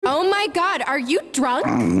my God, are you drunk?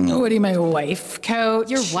 Woody, my wife coach.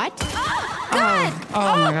 You're what? God!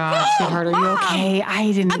 Oh my gosh, sweetheart, are you okay?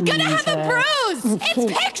 I didn't I'm gonna mean have a bruise! It's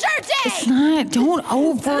picture day! It's not. Don't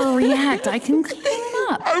overreact. I can clean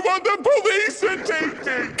it up. I want the police to take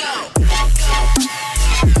me!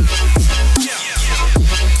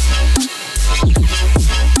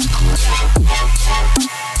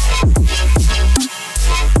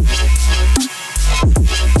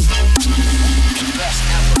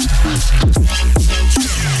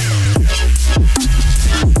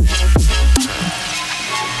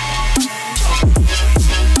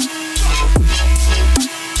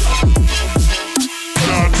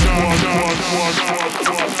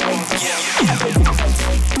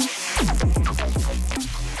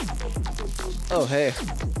 Oh, hey.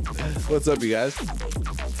 What's up, you guys?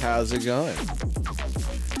 How's it going?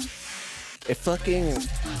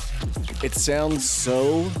 It sounds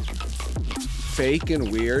so fake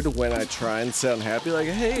and weird when I try and sound happy. Like,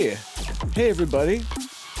 hey everybody.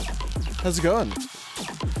 How's it going?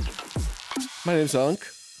 My name's Unk.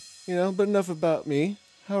 But enough about me.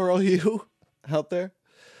 How are all you out there?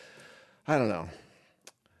 I don't know.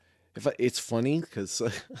 It's funny because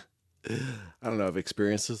I don't know, I've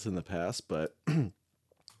experienced this in the past, but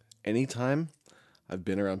anytime I've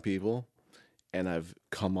been around people and I've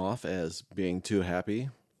come off as being too happy,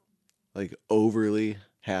 like overly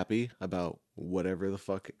happy about whatever the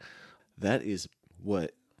fuck, that is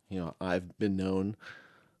what, I've been known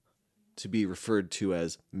to be referred to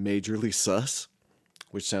as majorly sus,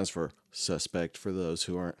 which stands for suspect for those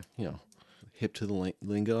who aren't, hip to the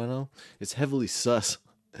lingo. I know it's heavily sus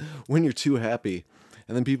when you're too happy.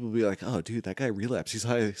 And then people will be like, oh, dude, that guy relapsed. He's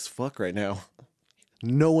high as fuck right now.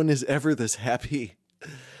 No one is ever this happy.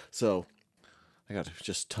 So I got to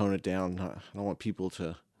just tone it down. I don't want people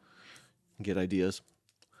to get ideas.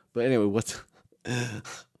 But anyway, what's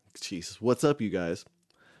up, you guys?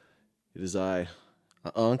 It is I,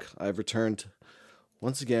 Unk. I've returned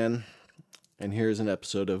once again. And here's an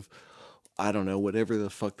episode of, I don't know, whatever the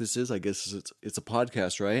fuck this is. I guess it's a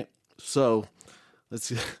podcast, right? So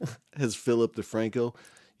let's, as Philip DeFranco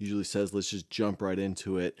usually says, let's just jump right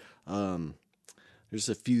into it. There's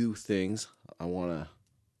a few things I want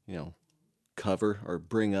to, cover or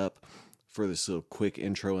bring up for this little quick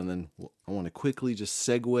intro, and then I want to quickly just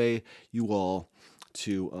segue you all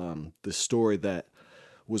to the story that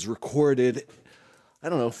was recorded. I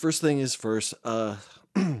don't know. First thing is first.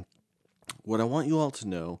 What I want you all to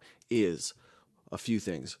know is a few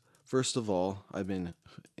things. First of all, I've been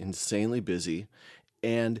insanely busy.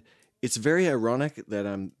 And it's very ironic that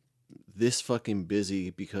I'm this fucking busy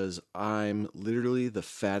because I'm literally the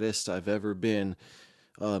fattest I've ever been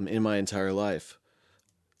in my entire life.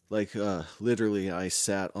 Like, literally, I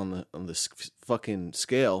sat on this fucking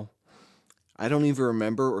scale. I don't even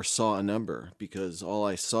remember or saw a number because all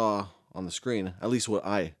I saw on the screen, at least what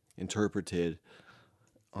I interpreted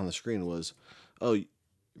on the screen, was, oh,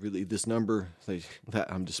 really, this number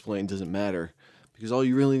that I'm displaying doesn't matter because all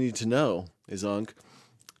you really need to know is, Unk,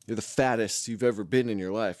 you're the fattest you've ever been in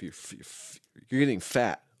your life. You're getting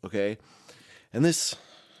fat, okay? And this,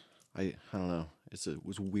 I don't know. It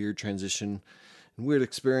was a weird transition and weird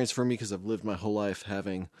experience for me because I've lived my whole life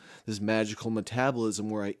having this magical metabolism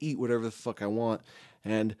where I eat whatever the fuck I want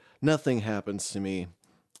and nothing happens to me.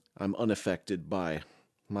 I'm unaffected by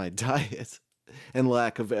my diet and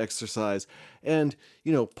lack of exercise and,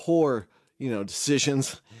 poor,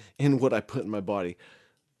 decisions in what I put in my body.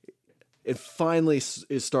 It finally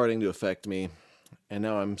is starting to affect me, and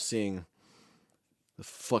now I'm seeing the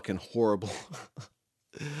fucking horrible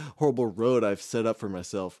road I've set up for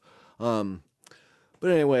myself. But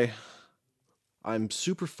anyway, I'm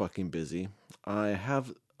super fucking busy. I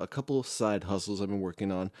have a couple of side hustles I've been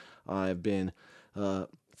working on. I've been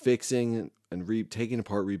fixing and taking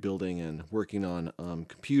apart, rebuilding, and working on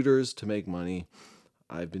computers to make money.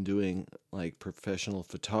 I've been doing professional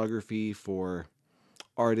photography for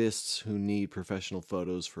artists who need professional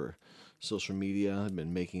photos for social media. I've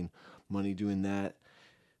been making money doing that.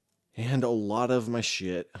 And a lot of my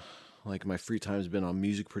shit, my free time, has been on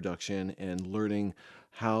music production and learning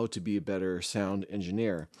how to be a better sound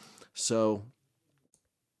engineer. So,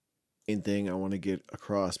 main thing I want to get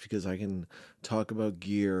across, because I can talk about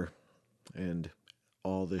gear and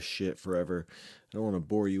all this shit forever. I don't want to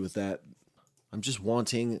bore you with that. I'm just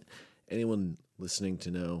wanting anyone listening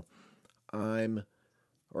to know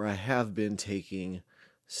I have been taking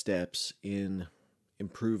steps in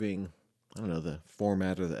improving, the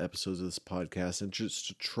format of the episodes of this podcast, and just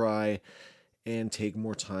to try and take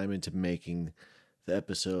more time into making the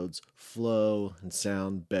episodes flow and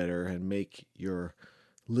sound better and make your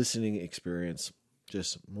listening experience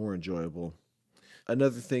just more enjoyable.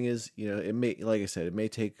 Another thing is, it may, like I said, it may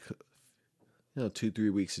take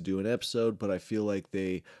 2-3 weeks to do an episode, but I feel like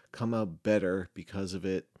they come out better because of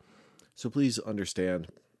it. So please understand,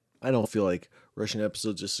 I don't feel like rushing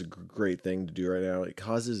episodes is just a great thing to do right now. It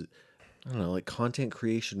causes, content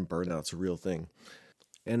creation burnout's a real thing.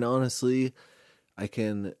 And honestly, I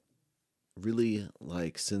can really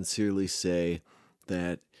sincerely say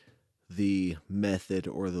that the method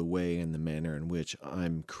or the way and the manner in which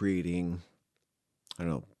I'm creating,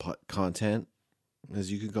 content,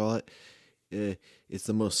 as you could call it, it's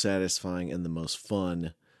the most satisfying and the most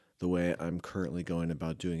fun the way I'm currently going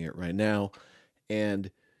about doing it right now.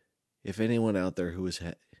 And if anyone out there who has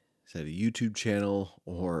had a YouTube channel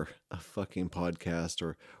or a fucking podcast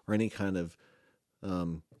or any kind of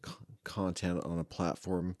content on a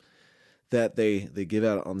platform that they give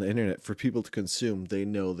out on the internet for people to consume, they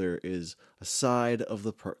know there is a side of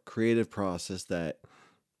the creative process that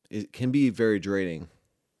it can be very draining.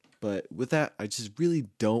 But with that, I just really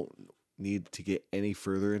don't need to get any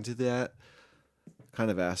further into that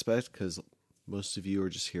kind of aspect, because most of you are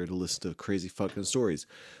just here to listen to crazy fucking stories.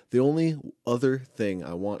 The only other thing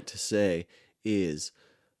I want to say is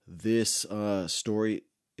this story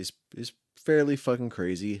is fairly fucking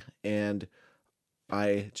crazy, and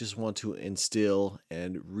I just want to instill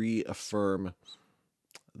and reaffirm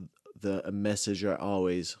a message I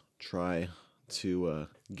always try to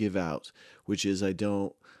give out, which is I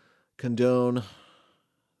don't condone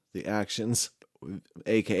the actions,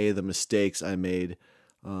 aka the mistakes I made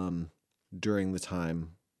during the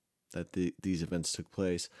time that these events took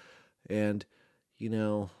place. And,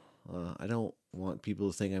 I don't want people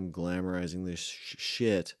to think I'm glamorizing this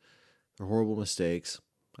shit. They're horrible mistakes.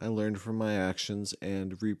 I learned from my actions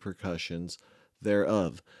and repercussions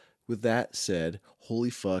thereof. With that said, holy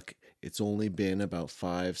fuck, it's only been about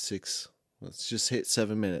 5, 6, let's just hit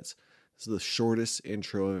 7 minutes. This is the shortest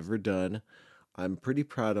intro I've ever done. I'm pretty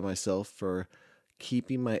proud of myself for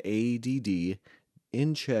keeping my ADD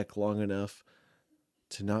in check long enough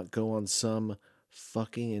to not go on some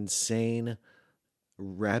fucking insane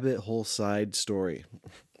rabbit hole side story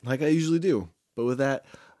like I usually do. But with that,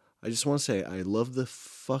 I just want to say I love the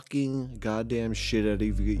fucking goddamn shit out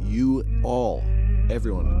of you all.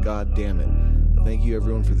 Everyone, god damn it. Thank you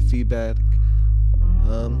everyone for the feedback.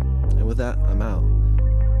 And with that, I'm out.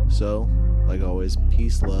 So, like always,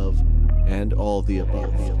 peace, love, and all the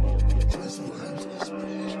above.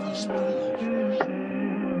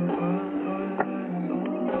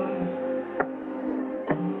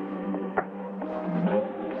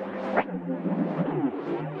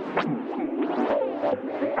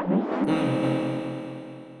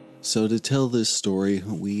 So to tell this story,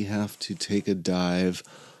 we have to take a dive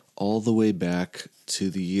all the way back to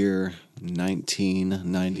the year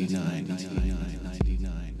 1999.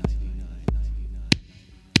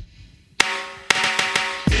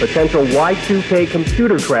 Potential Y2K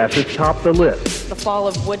computer crashes top the list. The fall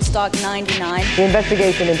of Woodstock 99. The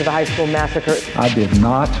investigation into the high school massacre. I did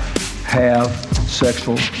not have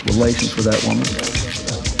sexual relations with that woman.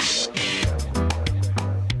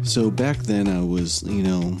 So back then I was,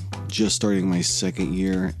 just starting my second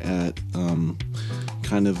year at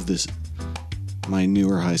my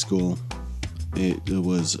newer high school. It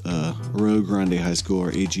was Rio Grande High School,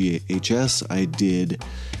 or AGHS. I did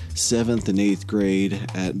 7th and 8th grade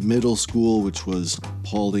at middle school, which was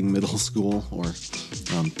Paulding Middle School, or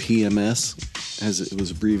PMS, as it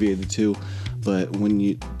was abbreviated to. But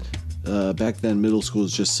when back then, middle school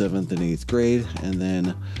was just 7th and 8th grade, and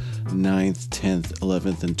then 9th, 10th,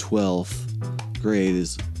 11th, and 12th grade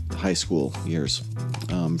is high school years.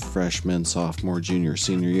 Freshman, sophomore, junior,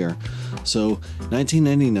 senior year. So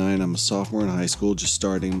 1999, I'm a sophomore in high school, just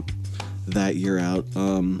starting that year out.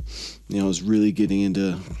 I was really getting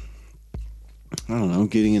into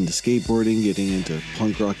skateboarding, getting into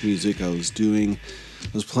punk rock music. I was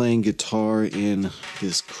playing guitar in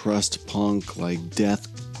this crust punk, death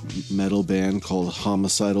metal band called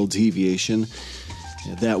Homicidal Deviation.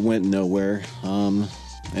 That went nowhere.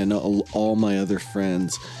 And all my other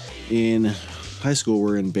friends in high school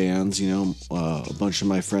were in bands. A bunch of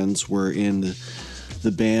my friends were in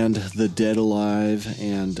the band The Dead Alive,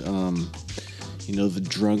 and the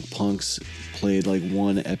Drunk Punks played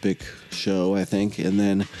one epic show, I think, and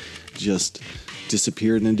then just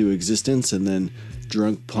disappeared into existence. And then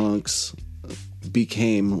Drunk Punks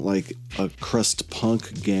became a crust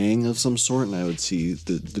punk gang of some sort, and I would see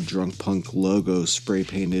the Drunk Punk logo spray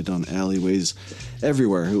painted on alleyways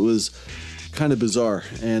everywhere. It was kind of bizarre.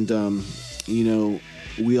 And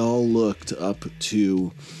we all looked up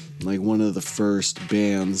to one of the first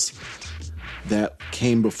bands that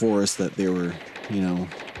came before us, that they were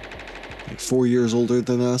like 4 years older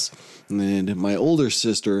than us. And then my older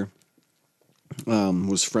sister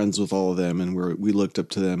was friends with all of them, and we looked up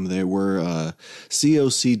to them. They were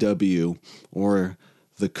COCW, or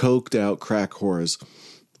the Coked Out Crack Whores.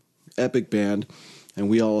 Epic band, and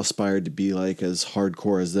we all aspired to be like as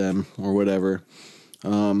hardcore as them or whatever.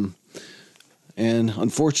 And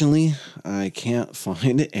unfortunately, I can't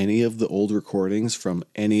find any of the old recordings from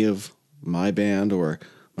any of my band or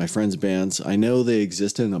my friends' bands. I know they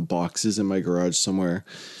exist in boxes in my garage somewhere,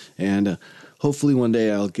 and hopefully one day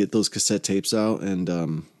I'll get those cassette tapes out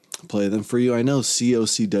and play them for you. I know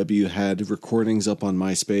COCW had recordings up on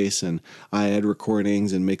MySpace, and I had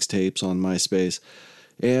recordings and mixtapes on MySpace,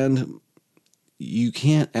 and you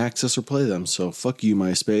can't access or play them, so fuck you,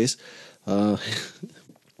 MySpace.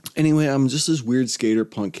 Anyway, I'm just this weird skater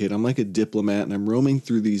punk kid. I'm like a diplomat, and I'm roaming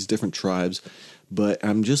through these different tribes, but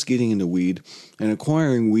I'm just getting into weed, and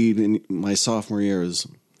acquiring weed in my sophomore year is,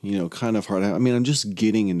 kind of hard. I mean, I'm just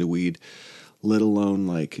getting into weed, let alone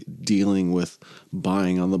like dealing with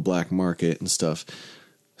buying on the black market and stuff.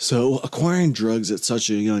 So acquiring drugs at such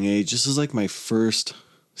a young age, this is like my first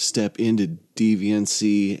step into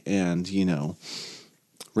deviancy and,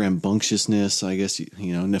 rambunctiousness, I guess,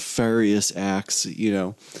 nefarious acts,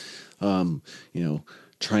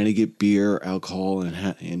 trying to get beer, alcohol, and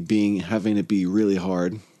having it be really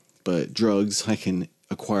hard. But drugs I can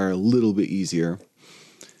acquire a little bit easier.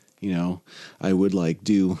 I would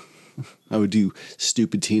do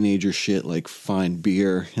stupid teenager shit like find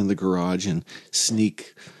beer in the garage and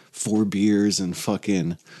sneak 4 beers and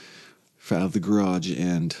fucking out of the garage,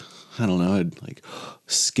 and I don't know, I'd like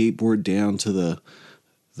skateboard down to the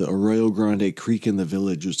Arroyo Grande Creek in the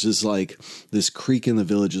village, which is like, this creek in the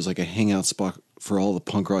village is like a hangout spot for all the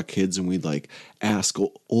punk rock kids, and we'd like ask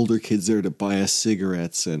older kids there to buy us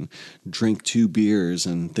cigarettes and drink 2 beers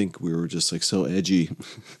and think we were just like so edgy.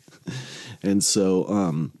 And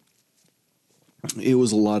so it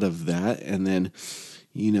was a lot of that, and then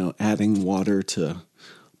adding water to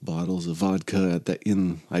bottles of vodka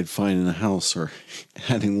I'd find in the house, or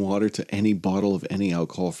adding water to any bottle of any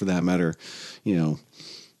alcohol for that matter,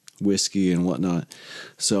 whiskey and whatnot.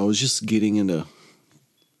 So I was just getting into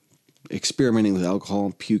experimenting with alcohol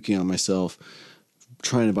and puking on myself,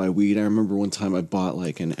 trying to buy weed. I remember one time I bought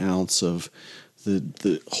like an ounce of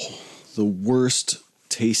the worst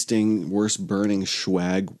tasting, worst burning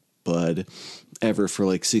swag bud ever for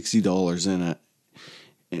like $60, and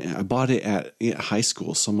I bought it at high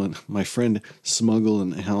school. My friend smuggled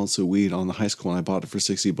an ounce of weed on the high school, and I bought it for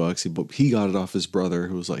 $60. He got it off his brother,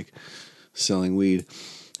 who was like selling weed.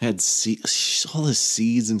 It had all the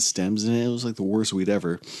seeds and stems in it. It was like the worst weed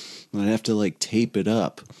ever. And I'd have to like tape it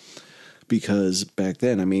up, because back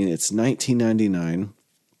then, it's 1999.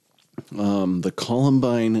 The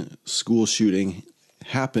Columbine school shooting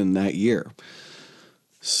happened that year.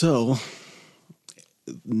 So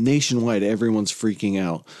nationwide, everyone's freaking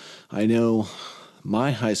out. I know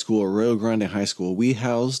my high school, Arroyo Grande High School, we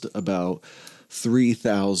housed about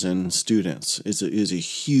 3,000 students. It's a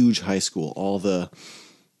huge high school.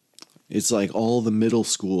 It's like all the middle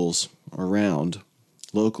schools around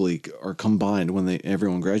locally are combined when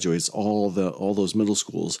everyone graduates. All those middle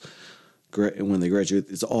schools, when they graduate,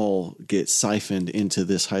 it's all get siphoned into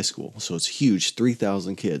this high school. So it's huge,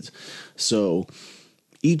 3,000 kids. So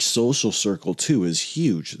each social circle, too, is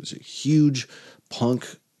huge. There's a huge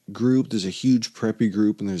punk group, there's a huge preppy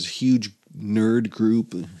group, and there's a huge nerd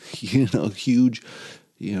group, huge,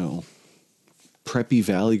 preppy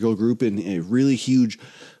Valley Girl group, and a really huge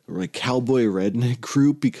like cowboy redneck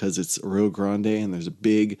group, because it's Rio Grande, and there's a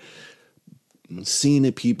big scene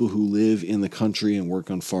of people who live in the country and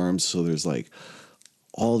work on farms. So there's like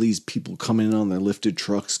all these people coming in on their lifted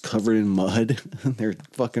trucks covered in mud, and their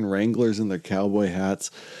fucking Wranglers and their cowboy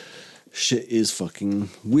hats. Shit is fucking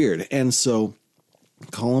weird. And so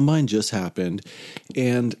Columbine just happened,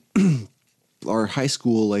 and our high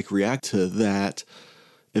school like react to that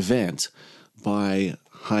event by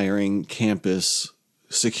hiring campus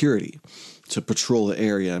security to patrol the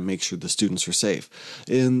area and make sure the students are safe.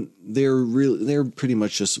 And they're pretty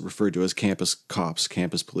much just referred to as campus cops,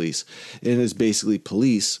 campus police. And it's basically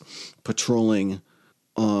police patrolling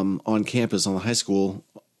on campus on the high school,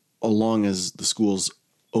 along as the school's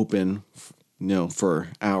open, for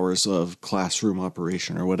hours of classroom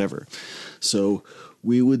operation or whatever. So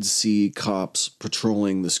we would see cops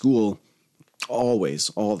patrolling the school always,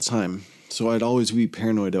 all the time. So I'd always be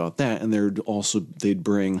paranoid about that, and they'd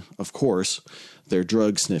bring, of course, their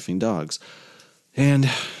drug sniffing dogs, and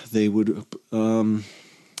they would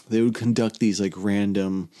conduct these like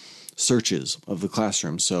random searches of the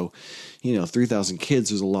classroom. So, 3,000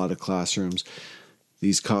 kids, there's a lot of classrooms,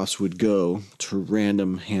 these cops would go to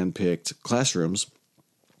random hand-picked classrooms,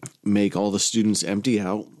 make all the students empty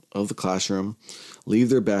out of the classroom, leave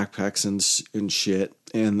their backpacks and shit,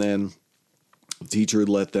 and then the teacher would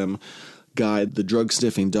let them guide the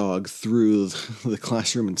drug-sniffing dog through the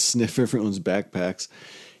classroom and sniff everyone's backpacks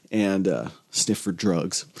and sniff for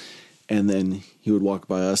drugs. And then he would walk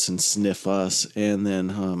by us and sniff us, and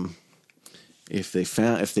then if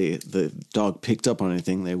the dog picked up on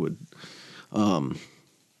anything, they would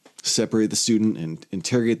separate the student and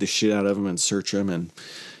interrogate the shit out of him and search him. And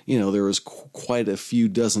there was quite a few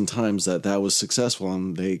dozen times that was successful,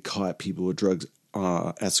 and they caught people with drugs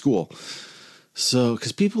at school. So,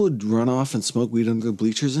 because people would run off and smoke weed under the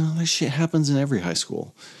bleachers, and that shit happens in every high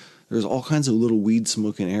school. There's all kinds of little weed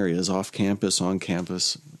smoking areas off campus, on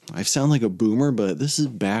campus. I sound like a boomer, but this is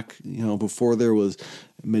back, before there was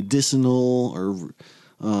medicinal or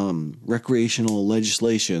recreational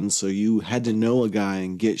legislation. So you had to know a guy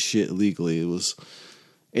and get shit legally.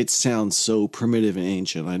 It sounds so primitive and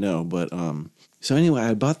ancient, I know. But so anyway,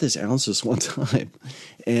 I bought this ounce this one time,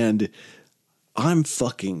 and I'm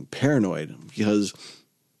fucking paranoid because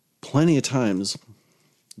plenty of times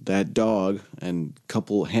that dog and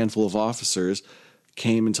handful of officers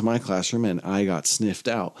came into my classroom and I got sniffed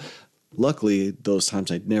out. Luckily, those times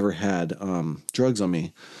I'd never had drugs on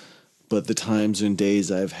me, but the times and days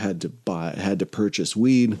I've had to purchase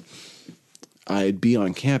weed, I'd be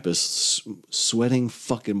on campus sweating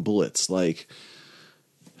fucking bullets, like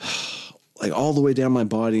all the way down my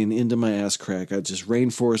body and into my ass crack. I'd just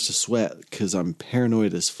rainforest of sweat because I'm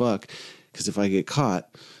paranoid as fuck. Because if I get caught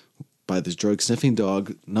by this drug sniffing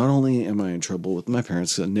dog, not only am I in trouble with my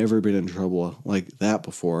parents, because I've never been in trouble like that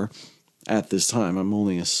before. At this time, I'm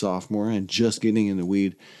only a sophomore and just getting into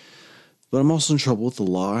weed, but I'm also in trouble with the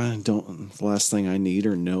law. The last thing I need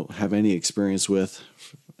or have any experience with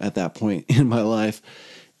at that point in my life.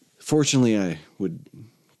 Fortunately, I would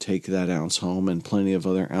take that ounce home and plenty of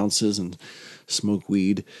other ounces and smoke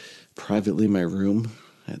weed privately in my room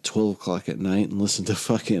at 12 o'clock at night and listen to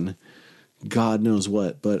fucking God knows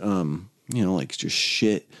what, but like just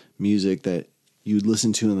shit music that you'd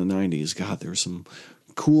listen to in the 90s. God, there was some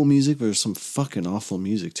cool music, but there's some fucking awful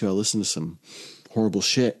music too. I listened to some horrible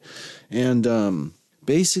shit. And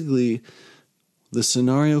basically the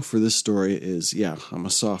scenario for this story is, I'm a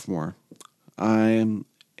sophomore. I'm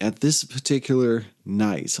at this particular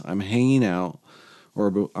night, I'm hanging out,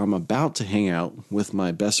 or I'm about to hang out with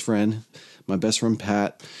my best friend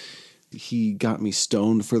Pat. He got me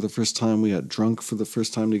stoned for the first time. We got drunk for the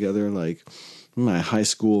first time together, like my high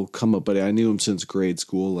school come up buddy. I knew him since grade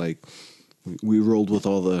school. Like we rolled with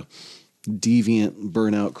all the deviant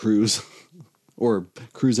burnout crews or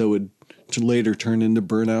crews that would later turn into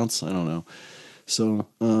burnouts. I don't know. So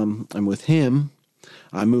I'm with him.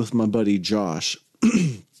 I'm with my buddy Josh.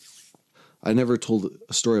 I never told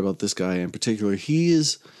a story about this guy in particular. He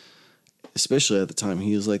is, especially at the time,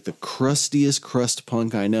 he is like the crustiest crust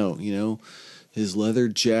punk I know. His leather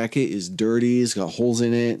jacket is dirty. He's got holes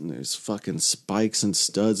in it, and there's fucking spikes and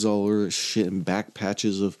studs all over his shit, and back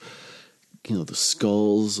patches of, the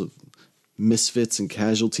skulls of Misfits and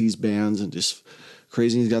Casualties bands, and just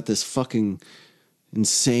crazy. He's got this fucking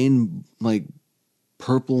insane, like,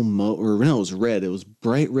 purple it was red. It was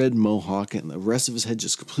bright red mohawk, and the rest of his head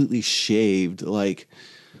just completely shaved, like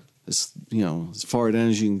this, as far down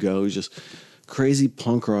as you can go. He's just crazy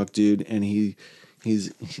punk rock dude, and he's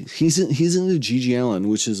into G.G. Allin,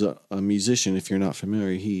 which is a musician. If you're not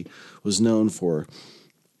familiar, he was known for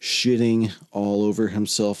shitting all over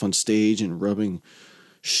himself on stage and rubbing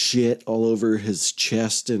shit all over his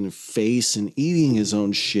chest and face and eating his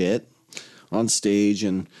own shit on stage.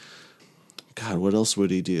 And God, what else would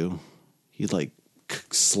he do? He'd like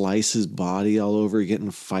slice his body all over, get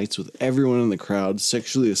in fights with everyone in the crowd,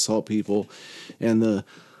 sexually assault people. And the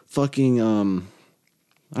fucking,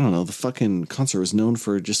 the fucking concert was known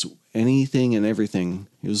for just anything and everything.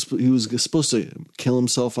 He was supposed to kill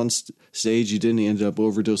himself on stage. He didn't. He ended up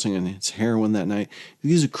overdosing on his heroin that night.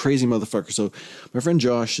 He's a crazy motherfucker. So my friend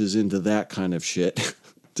Josh is into that kind of shit,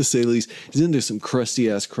 to say the least. He's into some crusty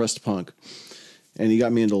ass crust punk. And he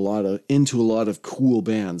got me into a lot of cool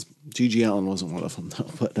bands. G.G. Allin wasn't one of them,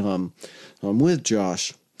 though. But I'm with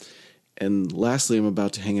Josh. And lastly, I'm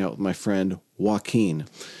about to hang out with my friend Joaquin.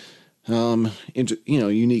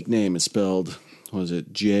 Unique name. It's spelled,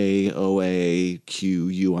 Joaquin,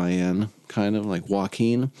 kind of like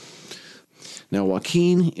Joaquin. Now,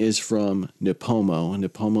 Joaquin is from Nipomo.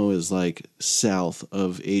 Nipomo is like south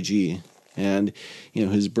of AG. And,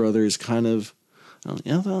 his brother is kind of, I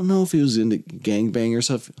don't know if he was into gangbang or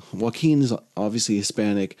stuff. Joaquin is obviously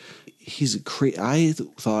Hispanic. I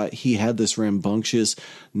thought he had this rambunctious,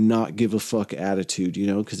 not give a fuck attitude, you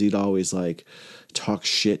know, because he'd always like talk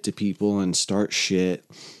shit to people and start shit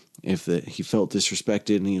if he felt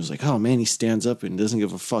disrespected, and he was like, oh man, he stands up and doesn't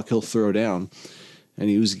give a fuck, he'll throw down. And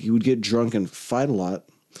he would get drunk and fight a lot.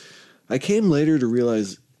 I came later to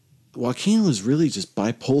realize Joaquin was really just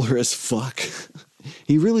bipolar as fuck.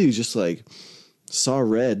 He really just like saw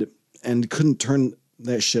red and couldn't turn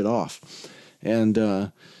that shit off. And,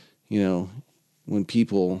 you know, when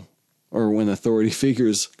people or when authority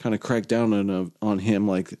figures kind of crack down on him,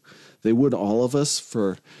 like they would all of us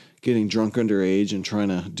for getting drunk underage and trying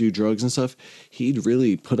to do drugs and stuff, he'd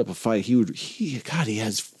really put up a fight. He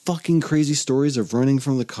has fucking crazy stories of running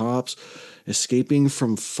from the cops, escaping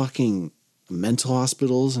from fucking mental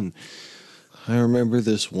hospitals. And I remember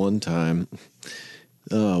this one time,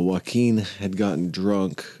 Joaquin had gotten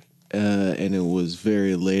drunk, and it was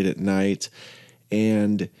very late at night,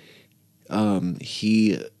 and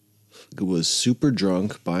he was super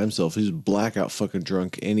drunk by himself. He was blackout fucking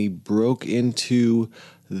drunk, and he broke into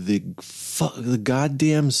the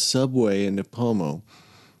goddamn subway in Nipomo.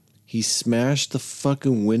 He smashed the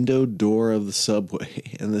fucking window door of the subway,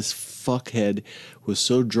 and this fuckhead was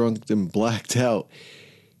so drunk and blacked out.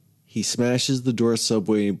 He smashes the door of the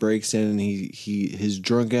subway, and he breaks in, and his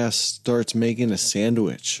drunk ass starts making a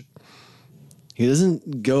sandwich. He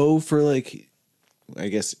doesn't go for, like, I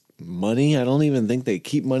guess, money. I don't even think they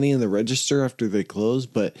keep money in the register after they close,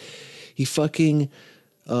 but he fucking,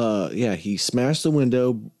 he smashed the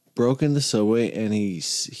window, broke in the subway, and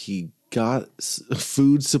he got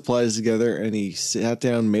food supplies together, and he sat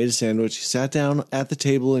down, made a sandwich. He sat down at the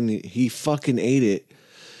table, and he fucking ate it.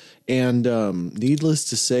 And needless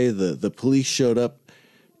to say, the police showed up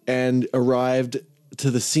and arrived to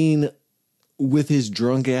the scene with his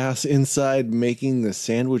drunk ass inside making the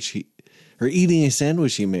sandwich eating a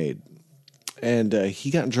sandwich he made. And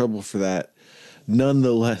he got in trouble for that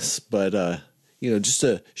nonetheless. But, just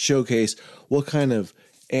to showcase what kind of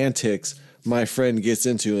antics my friend gets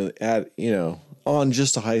into at, on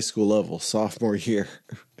just a high school level, sophomore year.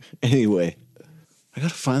 Anyway, I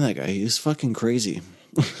gotta find that guy. He's fucking crazy.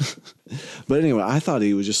 But anyway, I thought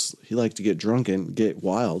he liked to get drunk and get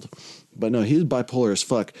wild. But no, he was bipolar as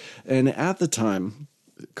fuck. And at the time,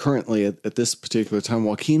 currently at this particular time,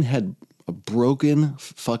 Joaquin had a broken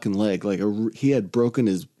fucking leg. He had broken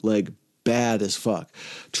his leg bad as fuck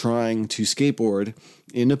trying to skateboard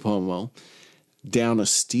in Nipomo down a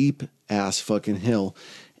steep ass fucking hill.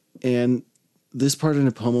 And this part of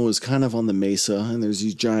Nipomo is kind of on the mesa, and there's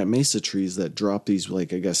these giant mesa trees that drop these,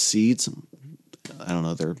 like, I guess, seeds. I don't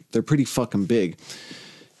know. They're pretty fucking big,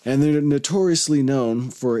 and they're notoriously known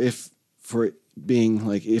for it being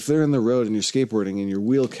like, if they're in the road and you're skateboarding and your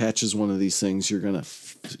wheel catches one of these things, you're gonna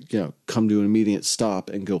come to an immediate stop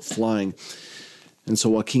and go flying. And so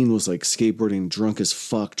Joaquin was like skateboarding drunk as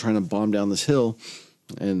fuck, trying to bomb down this hill,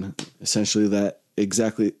 and essentially that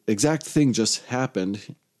exact thing just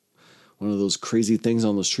happened. One of those crazy things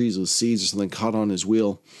on those trees, those seeds or something, caught on his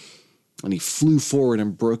wheel. And he flew forward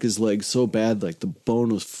and broke his leg so bad, like the bone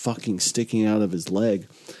was fucking sticking out of his leg.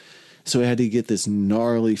 So he had to get this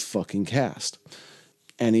gnarly fucking cast.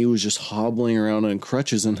 And he was just hobbling around on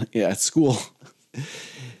crutches at school.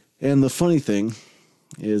 And the funny thing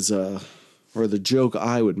is, or the joke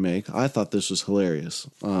I would make, I thought this was hilarious.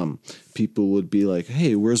 People would be like,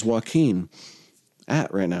 hey, where's Joaquin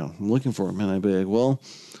at right now? I'm looking for him. And I'd be like, well,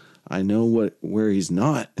 I know where he's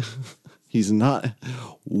not. He's not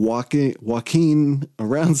walking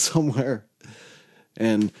around somewhere.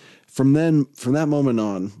 And from that moment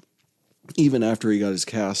on, even after he got his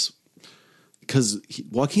cast, because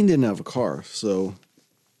Joaquin didn't have a car, so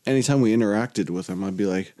anytime we interacted with him, I'd be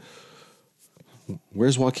like,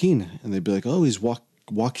 where's Joaquin? And they'd be like, oh, he's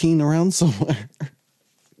walking around somewhere.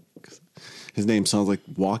 His name sounds like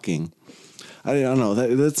walking. I don't know.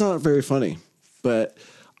 That's not very funny, but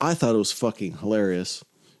I thought it was fucking hilarious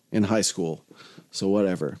in high school. So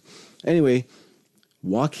whatever. Anyway,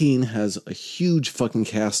 Joaquin has a huge fucking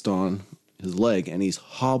cast on his leg, and he's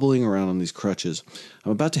hobbling around on these crutches.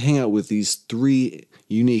 I'm about to hang out with these three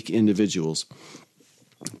unique individuals.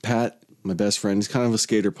 Pat, my best friend, he's kind of a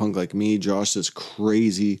skater punk like me. Josh, this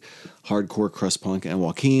crazy hardcore crust punk. And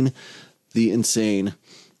Joaquin, the insane,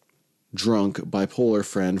 drunk, bipolar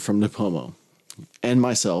friend from Nipomo. And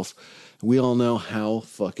myself. We all know how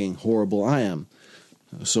fucking horrible I am.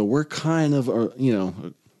 So we're kind of,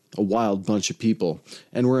 a wild bunch of people.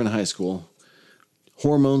 And we're in high school.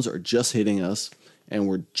 Hormones are just hitting us. And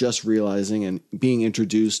we're just realizing and being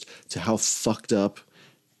introduced to how fucked up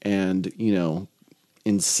and,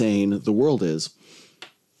 insane the world is.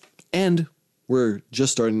 And we're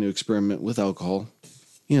just starting to experiment with alcohol,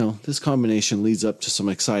 this combination leads up to some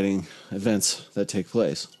exciting events that take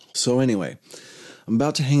place. So anyway, I'm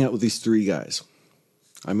about to hang out with these three guys.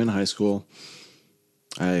 I'm in high school.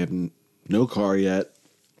 I have no car yet.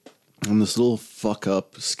 I'm this little fuck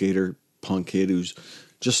up skater punk kid who's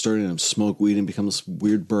just starting to smoke weed and become this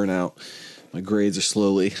weird burnout. My grades are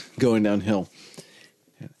slowly going downhill.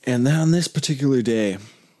 And then on this particular day,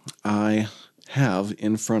 I have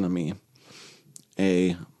in front of me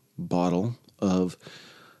a bottle of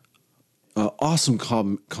awesome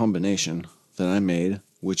combination that I made,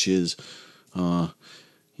 which is, a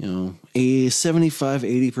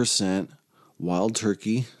 75-80% Wild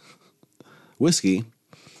Turkey whiskey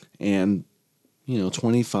and,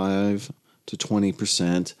 25 to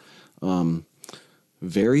 20%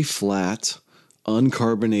 very flat,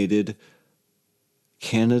 uncarbonated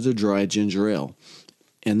Canada Dry ginger ale.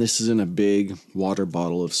 And this is in a big water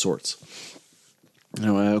bottle of sorts.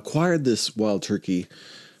 Now, I acquired this Wild Turkey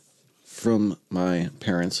from my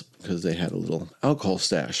parents because they had a little alcohol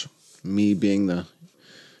stash. Me being the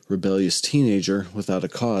rebellious teenager without a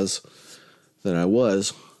cause that I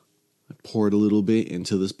was, I poured a little bit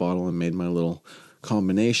into this bottle and made my little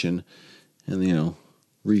combination and,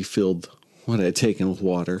 refilled what I had taken with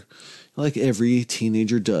water like every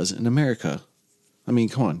teenager does in America. I mean,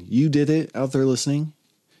 come on, you did it out there listening.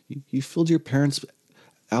 You filled your parents'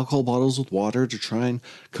 alcohol bottles with water to try and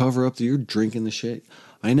cover up that you're drinking the shit.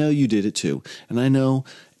 I know you did it too. And I know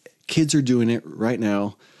kids are doing it right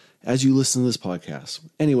now as you listen to this podcast.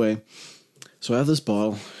 Anyway, so I have this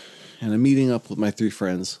bottle and I'm meeting up with my three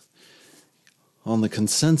friends on the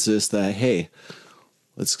consensus that, hey,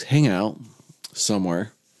 let's hang out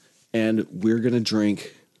somewhere and we're going to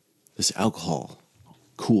drink this alcohol.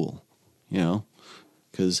 Cool.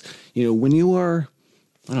 Because, when you are,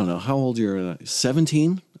 I don't know, how old you're,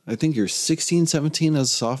 17? I think you're 16, 17 as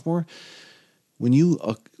a sophomore. When you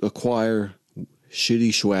acquire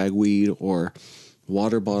shitty swag weed or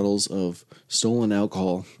water bottles of stolen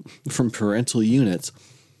alcohol from parental units,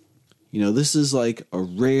 this is like a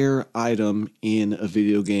rare item in a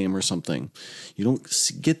video game or something. You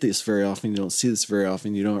don't get this very often. You don't see this very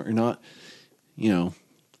often. You're not,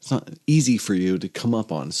 it's not easy for you to come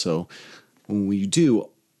up on. So when we do,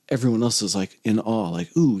 everyone else is like in awe, like,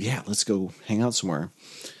 ooh, yeah, let's go hang out somewhere.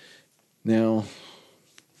 Now,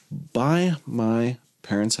 by my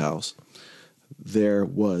parents' house, there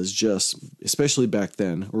was just, especially back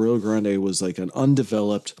then, Rio Grande was like an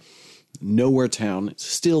undeveloped, nowhere town. It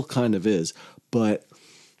still kind of is, but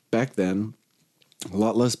back then, a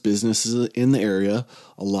lot less businesses in the area,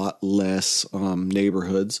 a lot less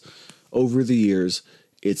neighborhoods. Over the years,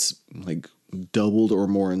 it's like doubled or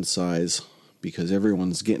more in size because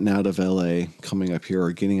everyone's getting out of LA, coming up here,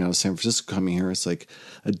 or getting out of San Francisco, coming here. It's like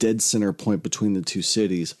a dead center point between the two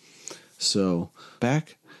cities. So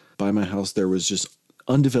back by my house, there was just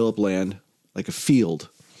undeveloped land, like a field.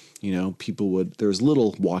 There's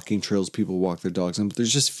little walking trails, people walk their dogs in, but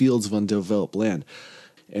there's just fields of undeveloped land.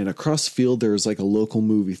 And across the field, there was like a local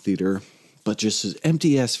movie theater, but just an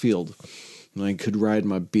empty-ass field. And I could ride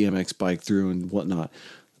my BMX bike through and whatnot.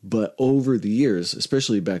 But over the years,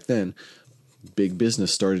 especially back then, big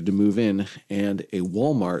business started to move in, and a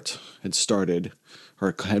Walmart had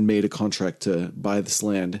made a contract to buy this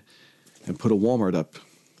land and put a Walmart up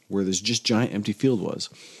where this just giant empty field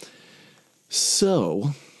was.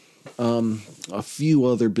 So a few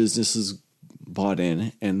other businesses bought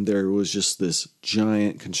in, and there was just this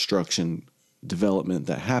giant construction development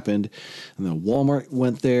that happened, and then Walmart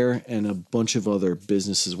went there, and a bunch of other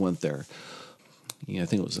businesses went there. I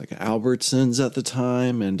think it was like Albertsons at the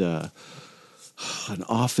time, and an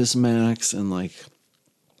Office Max, and like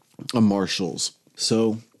a Marshalls.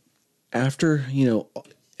 So after,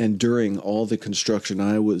 and during all the construction,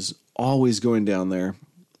 I was always going down there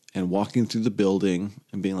and walking through the building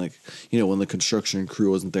and being like, when the construction crew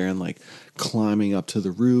wasn't there, and like climbing up to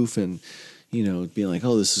the roof and, being like,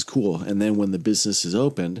 oh, this is cool. And then when the business is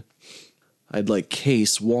opened, I'd like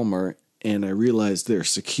case Walmart, and I realized their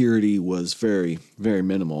security was very, very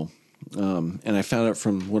minimal. And I found out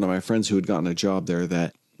from one of my friends who had gotten a job there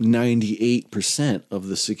that 98% of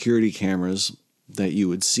the security cameras that you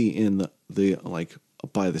would see in the like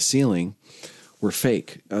by the ceiling were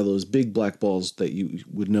fake. Those big black balls that you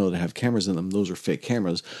would know to have cameras in them, those are fake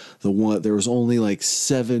cameras. There was only like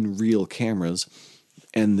 7 real cameras,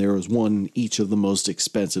 and there was one in each of the most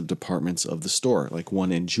expensive departments of the store, like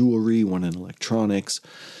one in jewelry, one in electronics,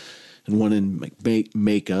 and one in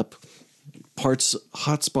makeup.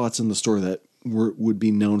 Hot spots in the store that would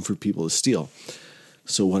be known for people to steal.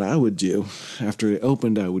 So what I would do after it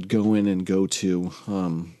opened, I would go in and go to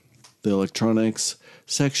the electronics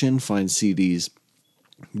section, find CDs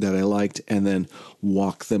that I liked, and then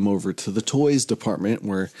walk them over to the toys department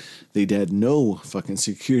where they had no fucking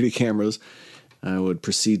security cameras. I would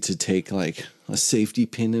proceed to take like a safety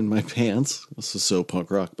pin in my pants. This is so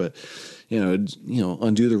punk rock, but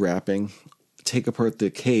undo the wrapping, take apart the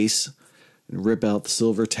case, and rip out the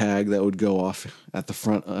silver tag that would go off at the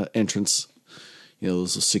front entrance.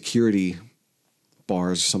 Those security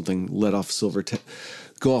bars or something let off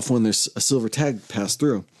go off when there's a silver tag passed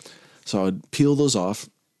through. So I would peel those off,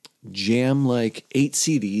 jam like 8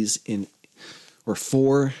 CDs or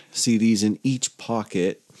 4 CDs in each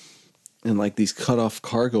pocket in like these cut off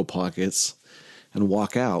cargo pockets and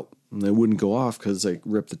walk out. And they wouldn't go off because I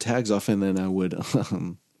ripped the tags off, and then I would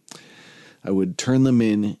turn them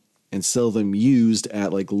in and sell them used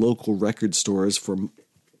at like local record stores for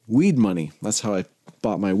weed money. That's how I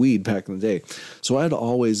bought my weed back in the day. So I'd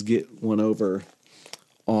always get one over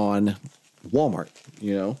on Walmart,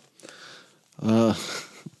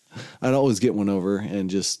 I'd always get one over and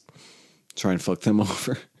just try and fuck them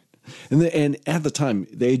over. And at the time,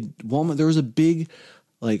 Walmart, there was a big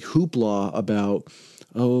like hoopla about,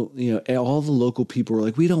 all the local people were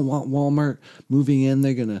like, we don't want Walmart moving in.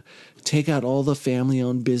 They're going to take out all the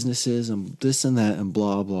family-owned businesses and this and that and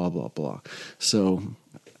blah, blah, blah, blah. So,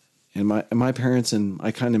 and my parents and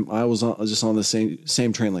I was just on the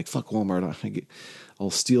same train, like, fuck Walmart. I'll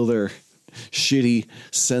steal their shitty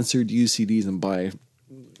censored UCDs and buy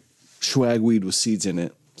swag weed with seeds in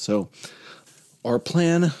it. So our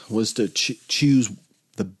plan was to choose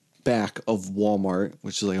the back of Walmart,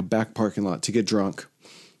 which is like a back parking lot, to get drunk.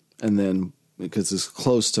 And then, because it's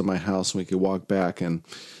close to my house, we could walk back and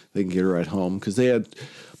they can get a ride home. Because they had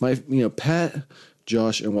Pat,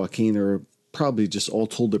 Josh, and Joaquin are probably just all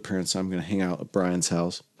told their parents I'm going to hang out at Brian's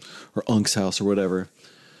house or Unc's house or whatever.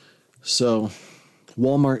 So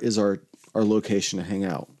Walmart is our location to hang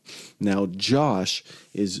out. Now, Josh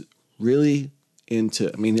is really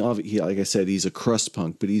into, like I said, he's a crust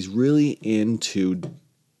punk, but he's really into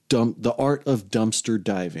the art of dumpster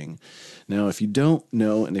diving. Now, if you don't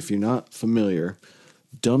know, and if you're not familiar,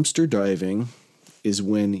 dumpster diving is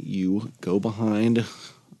when you go behind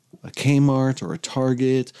a Kmart or a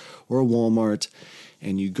Target or a Walmart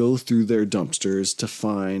and you go through their dumpsters to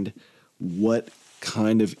find what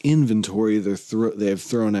kind of inventory they have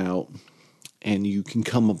thrown out, and you can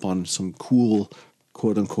come up on some cool,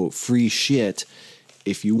 quote-unquote, free shit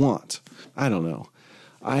if you want. I don't know.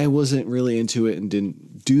 I wasn't really into it and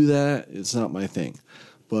didn't do that. It's not my thing.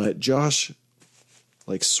 But Josh,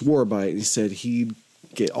 swore by it. He said he'd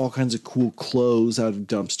get all kinds of cool clothes out of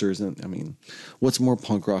dumpsters. And, what's more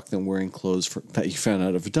punk rock than wearing clothes that you found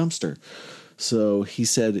out of a dumpster? So he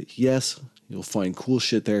said, yes, you'll find cool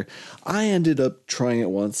shit there. I ended up trying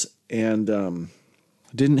it once and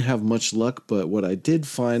didn't have much luck, but what I did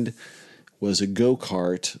find was a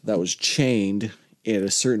go-kart that was chained in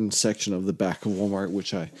a certain section of the back of Walmart,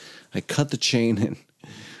 which I cut the chain and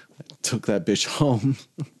took that bitch home.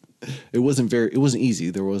 It wasn't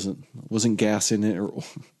easy. There wasn't gas in it,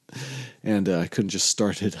 and I couldn't just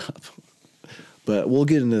start it up. But we'll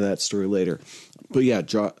get into that story later. But yeah,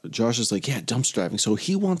 Josh is like, yeah, dumpster diving. So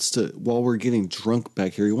he wants to, while we're getting drunk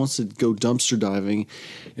back here, he wants to go dumpster diving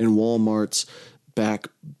in Walmart's back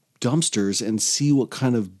dumpsters and see what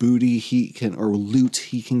kind of booty or loot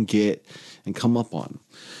he can get and come up on.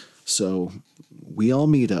 So we all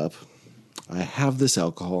meet up. I have this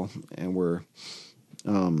alcohol, and we're,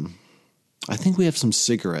 I think we have some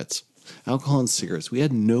cigarettes, alcohol and cigarettes. We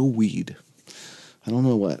had no weed. I don't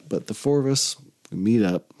know what, but the four of us, we meet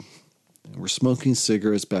up, and we're smoking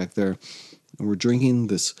cigarettes back there, and we're drinking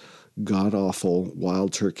this god-awful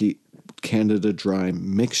Wild Turkey Canada Dry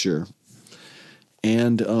mixture.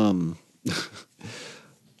 And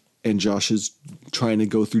and Josh is trying to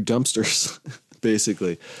go through dumpsters,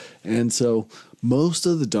 basically. And so most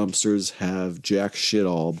of the dumpsters have jack shit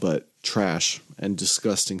all but trash and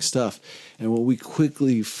disgusting stuff. And what we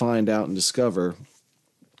quickly find out and discover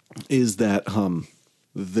is that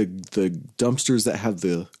the dumpsters that have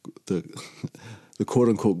the quote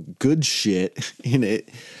unquote good shit in it,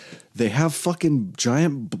 they have fucking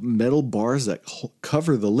giant metal bars that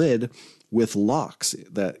cover the lid with locks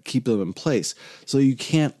that keep them in place. So you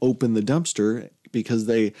can't open the dumpster because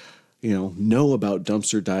they, know about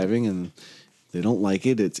dumpster diving and they don't like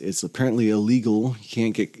it. It's apparently illegal.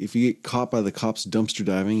 If you get caught by the cops dumpster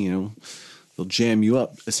diving, they'll jam you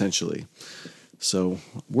up essentially. So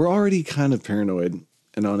we're already kind of paranoid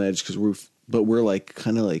and on edge because we're like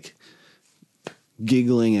kind of like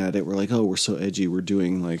giggling at it. We're like, oh, we're so edgy. We're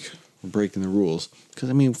breaking the rules.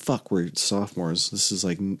 Because fuck, we're sophomores. This is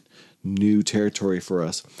like new territory for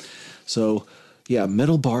us. So, yeah,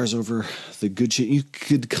 metal bars over the good shit. You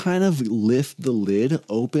could kind of lift the lid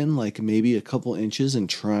open like maybe a couple inches and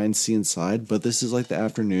try and see inside. But this is like the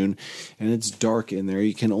afternoon and it's dark in there.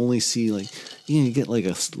 You can only see like, you get like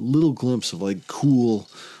a little glimpse of like cool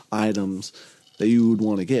items that you would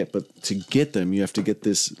want to get. But to get them, you have to get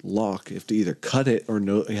this lock. You have to either cut it or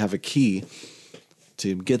have a key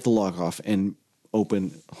to get the lock off and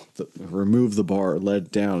remove the bar, let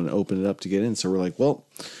it down and open it up to get in. So we're like, well,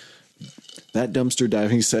 that dumpster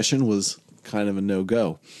diving session was kind of a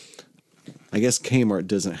no-go. I guess Kmart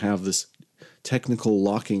doesn't have this technical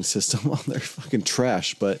locking system on their fucking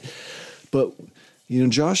trash, but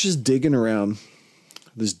Josh is digging around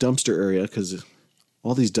this dumpster area because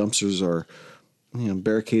all these dumpsters are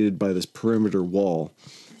barricaded by this perimeter wall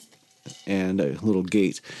and a little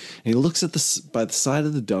gate. And he looks at by the side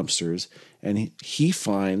of the dumpsters, and he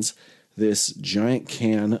finds this giant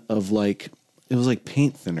can of it was like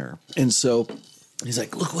paint thinner. And so he's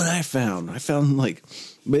like, look what I found. I found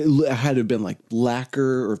it had to have been like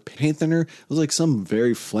lacquer or paint thinner. It was like some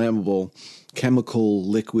very flammable chemical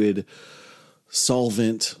liquid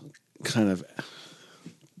solvent kind of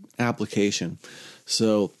application.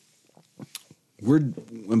 So by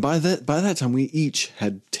that time we each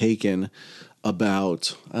had taken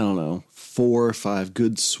about, 4 or 5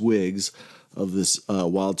 good swigs of this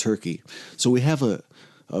wild turkey. So we have a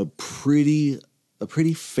pretty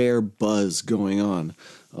fair buzz going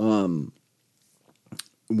on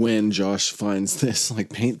when Josh finds this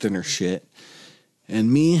paint thinner shit,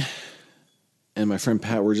 and me and my friend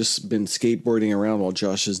Pat were just been skateboarding around while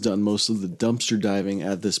Josh has done most of the dumpster diving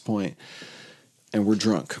at this point, and we're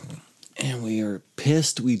drunk and we are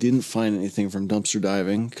pissed we didn't find anything from dumpster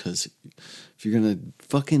diving, because if you're gonna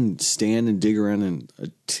fucking stand and dig around in a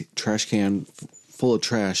trash can full of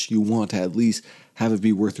trash, you want to at least have it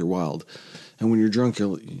be worth your while. And when you're drunk,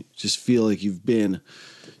 you just feel like you've been,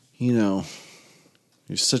 you're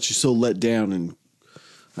so let down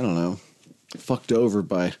and, fucked over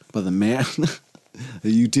by the man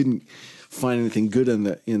that you didn't find anything good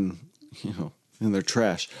in their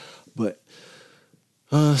trash. But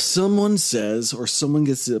someone says, or someone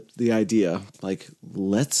gets the idea,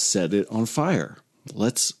 let's set it on fire.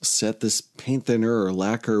 Let's set this paint thinner or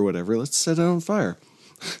lacquer or whatever, let's set it on fire.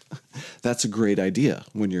 That's a great idea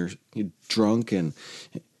when you're drunk and,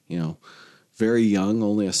 very young,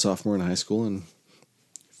 only a sophomore in high school, and,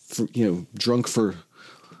 drunk for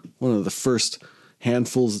one of the first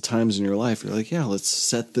handfuls of times in your life. You're like, yeah, let's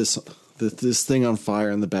set this thing on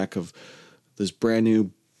fire in the back of this brand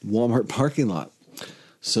new Walmart parking lot.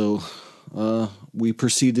 So we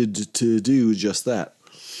proceeded to do just that.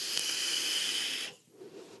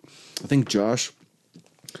 I think Josh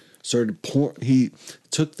he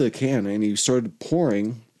took the can and he started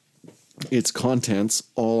pouring its contents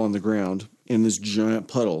all on the ground in this giant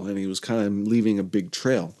puddle, and he was kind of leaving a big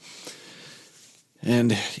trail.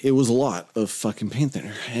 And it was a lot of fucking paint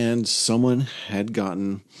thinner, and someone had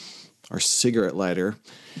gotten our cigarette lighter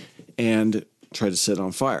and tried to set it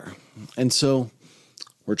on fire. And so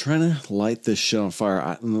we're trying to light this shit on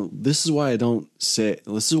fire. This is why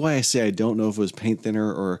I say I don't know if it was paint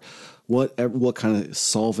thinner or what kind of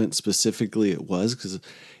solvent specifically it was, because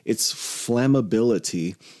its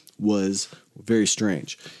flammability was very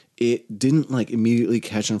strange. It didn't immediately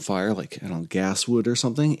catch on fire like gas would or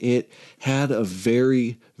something. It had a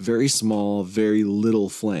very, very small, very little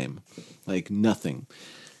flame, nothing.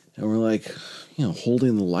 And we're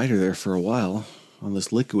holding the lighter there for a while on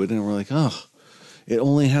this liquid, and we're like, oh, it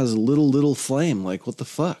only has a little flame. What the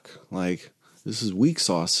fuck? This is weak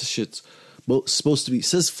sauce. This shit's supposed to be, it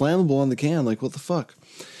says flammable on the can. What the fuck?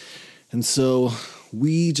 And so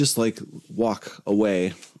we just walk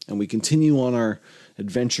away, and we continue on our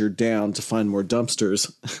adventure down to find more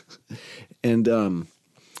dumpsters and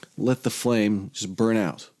let the flame just burn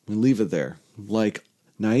out and leave it there like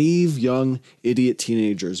naive young idiot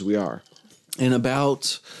teenagers we are. And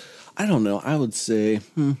about, I would say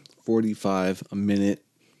 45, a minute,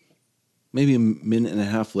 maybe a minute and a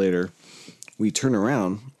half later, we turn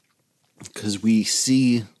around because we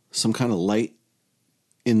see some kind of light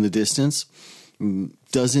in the distance.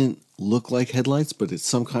 Doesn't look like headlights, but it's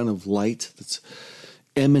some kind of light that's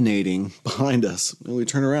emanating behind us. And we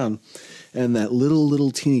turn around, and that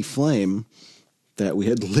little teeny flame that we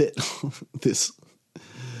had lit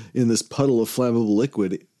in this puddle of flammable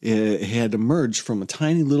liquid, it had emerged from a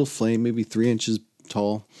tiny little flame, maybe 3 inches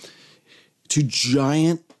tall, to a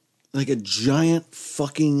giant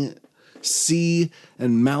fucking sea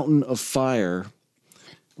and mountain of fire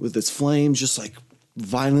with its flames just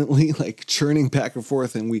violently churning back and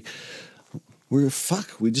forth. And we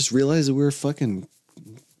just realized that we were fucking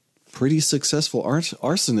pretty successful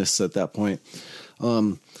arsonists at that point.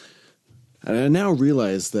 And I now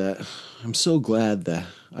realize that I'm so glad that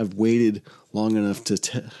I've waited long enough to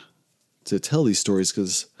tell these stories,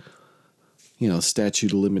 because, you know,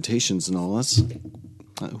 statute of limitations and all,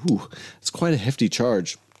 it's quite a hefty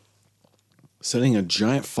charge. Setting a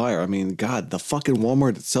giant fire. I mean, God, the fucking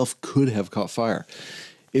Walmart itself could have caught fire.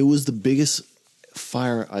 It was the biggest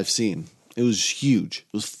fire I've seen. It was huge.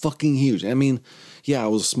 It was fucking huge. I mean, yeah, I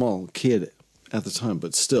was a small kid at the time,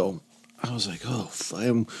 but still, I was like, oh,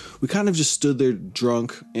 we kind of just stood there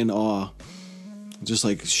drunk in awe. Just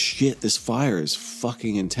like, shit, this fire is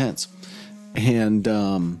fucking intense. And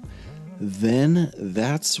then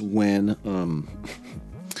that's when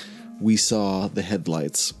we saw the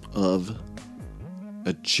headlights of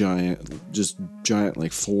a giant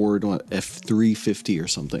like Ford F-350 or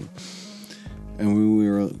something. And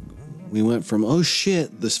we went from, oh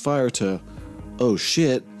shit, this fire, to, oh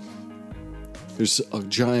shit, there's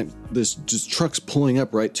just trucks pulling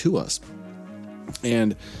up right to us.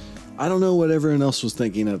 And I don't know what everyone else was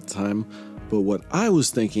thinking at the time, but what I was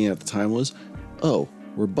thinking at the time was, oh,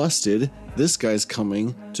 we're busted. This guy's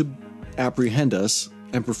coming to apprehend us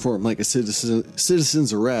and perform like a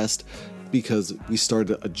citizen's arrest, because we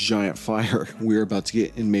started a giant fire. We were about to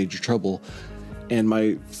get in major trouble. And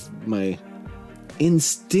my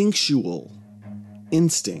instinctual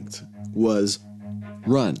instinct was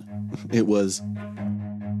run. It was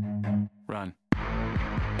run.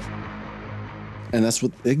 And that's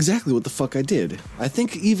exactly what the fuck I did. I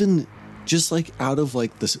think even just like out of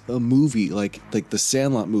like a movie, like the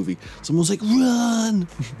Sandlot movie, someone was like, run.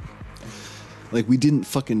 Like, we didn't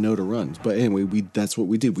fucking know to run. But anyway, that's what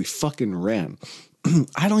we did. We fucking ran.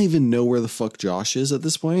 I don't even know where the fuck Josh is at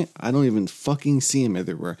this point. I don't even fucking see him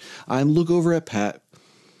everywhere. I look over at Pat,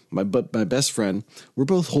 my best friend. We're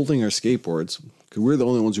both holding our skateboards, because we're the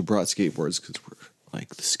only ones who brought skateboards, because we're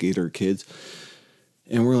like the skater kids.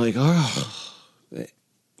 And we're like, oh,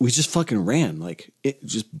 we just fucking ran. Like, it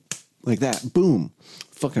just like that. Boom.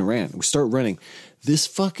 Fucking ran. We start running. This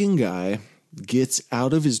fucking guy gets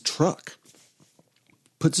out of his truck,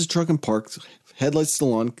 puts his truck in park, headlights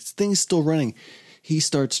still on, thing's still running. He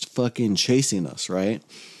starts fucking chasing us, right?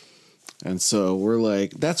 And so we're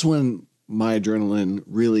like, that's when my adrenaline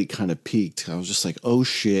really kind of peaked. I was just like, oh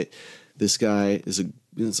shit, this guy is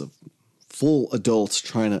a full adult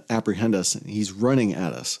trying to apprehend us, and he's running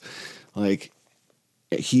at us. Like,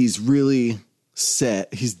 he's really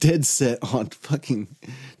set. He's dead set on fucking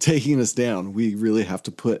taking us down. We really have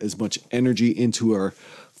to put as much energy into our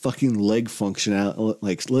fucking leg function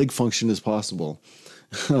as possible.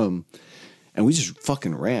 And we just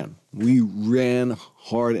fucking ran. We ran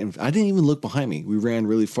hard, and I didn't even look behind me. We ran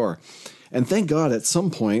really far. And thank God at some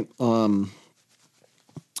point,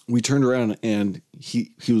 we turned around and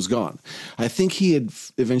he was gone. I think he had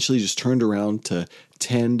eventually just turned around to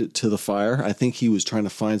tend to the fire. I think he was trying to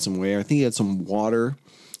find some way. I think he had some water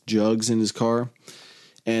jugs in his car,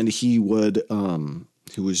 and he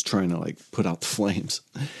was trying to like put out the flames.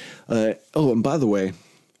 And by the way,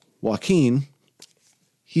 Joaquin,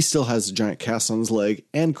 he still has a giant cast on his leg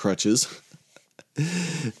and crutches.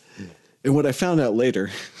 And what I found out later,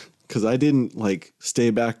 because I didn't like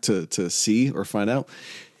stay back to see or find out,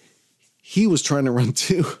 he was trying to run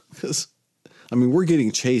too. Because, I mean, we're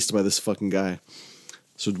getting chased by this fucking guy.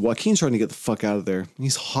 So Joaquin's trying to get the fuck out of there.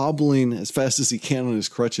 He's hobbling as fast as he can on his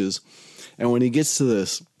crutches. And when he gets to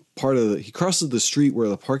this part he crosses the street where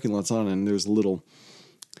the parking lot's on, and there's a little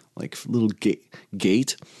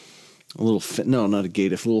gate. A little no, not a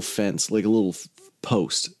gate, a little fence, like a little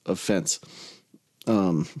post of fence.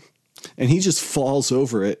 And he just falls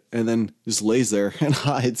over it and then just lays there and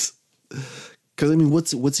hides. Because, I mean,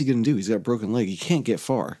 what's he going to do? He's got a broken leg. He can't get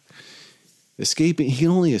far. Escaping, he can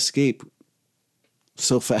only escape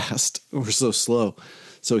so fast or so slow.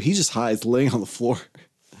 So he just hides laying on the floor,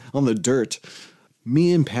 on the dirt.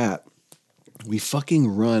 Me and Pat, we fucking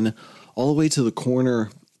run all the way to the corner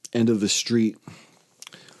end of the street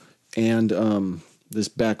and this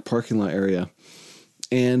back parking lot area.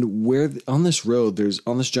 And where on this road,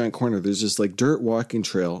 on this giant corner, there's this like dirt walking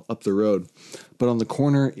trail up the road. But on the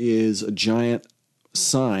corner is a giant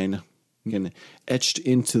sign, again, etched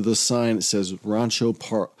into the sign. It says Rancho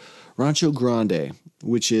Grande,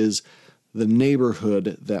 which is the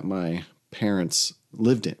neighborhood that my parents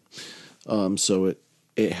lived in. So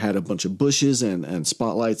it had a bunch of bushes and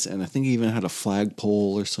spotlights, and I think it even had a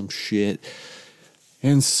flagpole or some shit.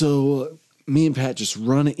 And so me and Pat just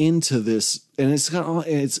run into this, and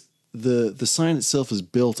the sign itself is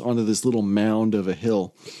built onto this little mound of a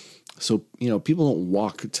hill. So, you know, people don't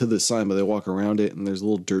walk to the sign, but they walk around it, and there's a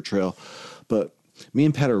little dirt trail. But me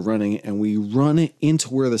and Pat are running, and we run into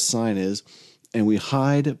where the sign is, and we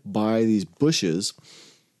hide by these bushes,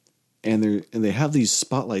 and they have these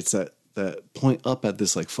spotlights that point up at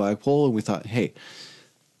this like flagpole, and we thought, hey,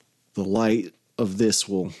 the light of this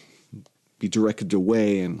will be directed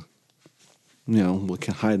away, and we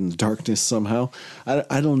can hide in the darkness somehow.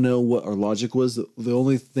 I don't know what our logic was. The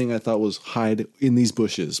only thing I thought was hide in these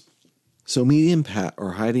bushes. So me and Pat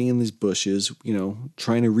are hiding in these bushes,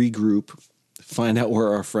 trying to regroup, find out where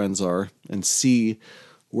our friends are, and see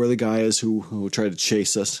where the guy is who tried to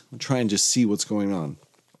chase us, try and just see what's going on.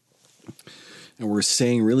 And we're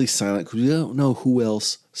staying really silent because we don't know who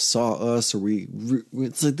else saw us, or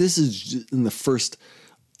it's like this is in the first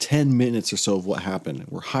 10 minutes or so of what happened.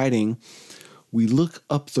 We're hiding. We look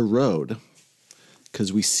up the road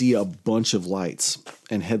because we see a bunch of lights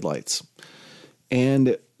and headlights.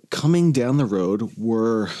 And coming down the road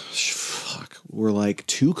were like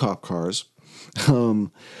 2 cop cars, a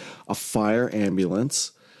fire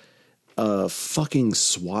ambulance, a fucking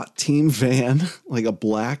SWAT team van, like a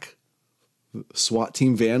black SWAT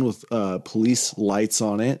team van with police lights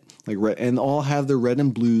on it, like red, and all have their red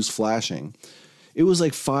and blues flashing. It was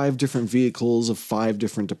like 5 different vehicles of 5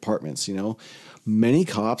 different departments, many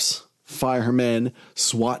cops, firemen,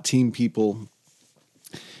 SWAT team people.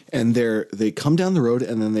 And they come down the road,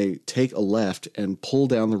 and then they take a left and pull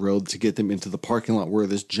down the road to get them into the parking lot where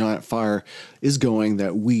this giant fire is going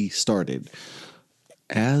that we started.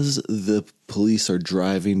 As the police are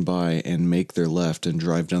driving by and make their left and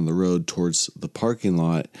drive down the road towards the parking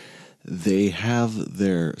lot, they have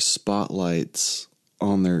their spotlights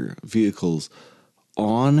on their vehicles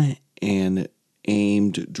on and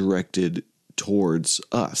aimed, directed towards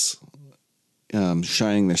us.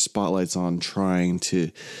 Shining their spotlights on, trying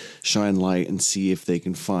to shine light and see if they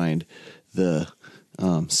can find the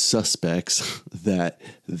suspects that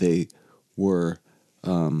they were,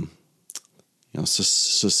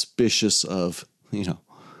 suspicious of,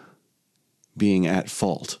 being at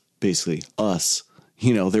fault. Basically, us.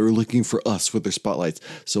 They were looking for us with their spotlights.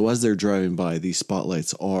 So as they're driving by, these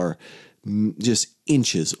spotlights are just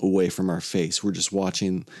inches away from our face. We're just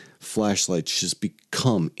watching flashlights just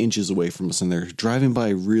become inches away from us, and they're driving by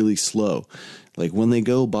really slow. Like when they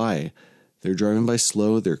go by, they're driving by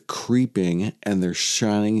slow, they're creeping, and they're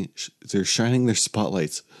shining their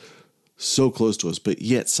spotlights so close to us, but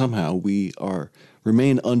yet somehow we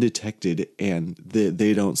remain undetected, and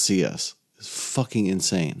they don't see us. It's fucking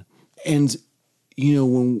insane. And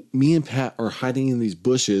when me and Pat are hiding in these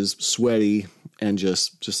bushes, sweaty and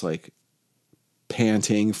just like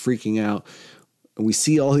panting, freaking out, and we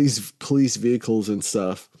see all these police vehicles and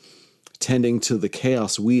stuff tending to the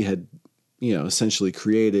chaos we had, essentially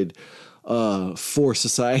created for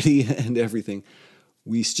society and everything.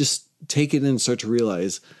 We just take it in and start to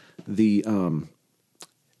realize the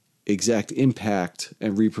exact impact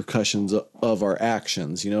and repercussions of our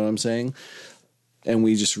actions. You know what I'm saying? And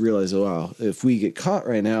we just realize, oh, wow, if we get caught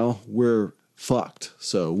right now, we're fucked.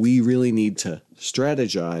 So we really need to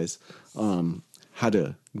strategize how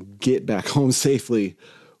to get back home safely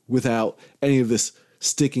without any of this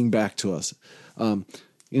sticking back to us. And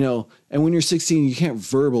when you're 16, you can't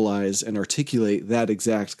verbalize and articulate that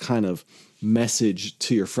exact kind of message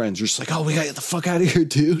to your friends. You're just like, oh, we gotta get the fuck out of here,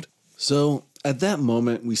 dude. So at that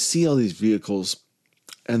moment, we see all these vehicles,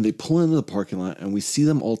 and they pull into the parking lot, and we see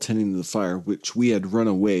them all tending to the fire, which we had run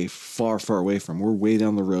away, far, far away from. We're way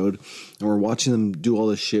down the road, and we're watching them do all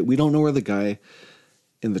this shit. We don't know where the guy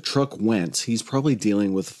in the truck went. He's probably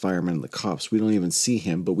dealing with the firemen and the cops. We don't even see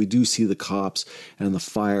him, but we do see the cops and the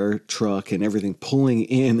fire truck and everything pulling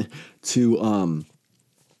into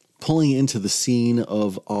the scene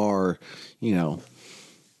of our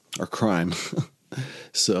crime.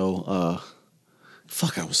 So,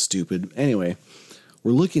 fuck, I was stupid. Anyway,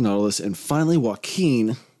 we're looking at all this, and finally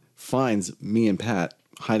Joaquin finds me and Pat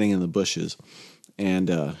hiding in the bushes,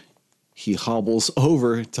 and he hobbles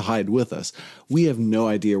over to hide with us. We have no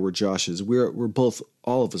idea where Josh is. We're both,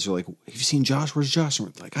 all of us are like, have you seen Josh? Where's Josh? And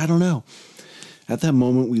we're like, I don't know. At that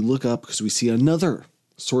moment, we look up because we see another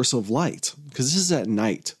source of light, because this is at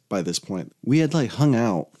night by this point. We had hung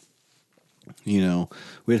out, we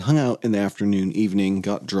had hung out in the afternoon, evening,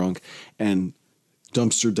 got drunk, and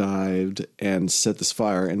dumpster dived and set this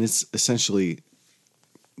fire, and it's essentially,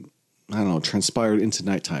 transpired into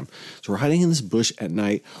nighttime. So we're hiding in this bush at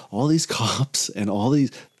night. All these cops and all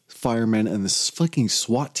these firemen and this fucking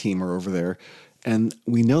SWAT team are over there, and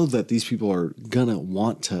we know that these people are gonna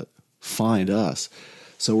want to find us.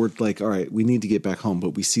 So we're like, all right, we need to get back home, but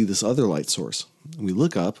we see this other light source. We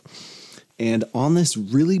look up, and on this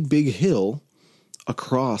really big hill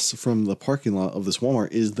across from the parking lot of this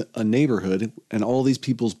Walmart is a neighborhood and all these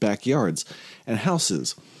people's backyards and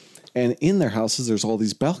houses. And in their houses, there's all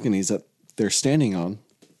these balconies that they're standing on,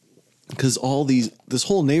 because this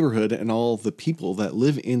whole neighborhood and all the people that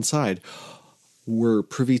live inside were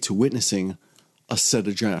privy to witnessing a set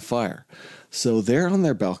of giant fire. So they're on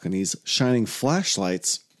their balconies shining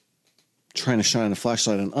flashlights, trying to shine a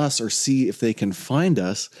flashlight on us or see if they can find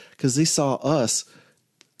us, because they saw us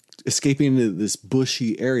escaping into this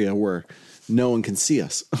bushy area where no one can see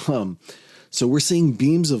us. So we're seeing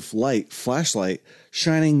beams of light, flashlight,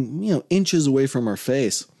 shining, inches away from our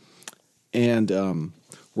face. And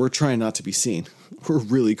we're trying not to be seen. We're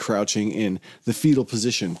really crouching in the fetal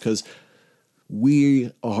position because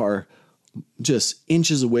we are just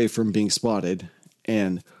inches away from being spotted.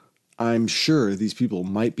 And I'm sure these people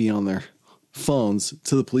might be on their phones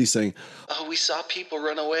to the police saying, "Oh, we saw people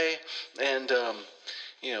run away, and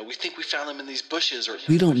we think we found them in these bushes." Or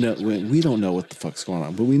we don't know. We don't know what the fuck's going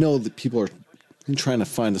on, but we know that people are trying to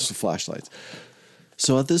find us with flashlights.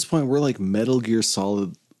 So at this point, we're like Metal Gear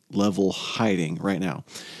Solid level hiding right now,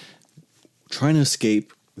 trying to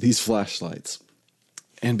escape these flashlights.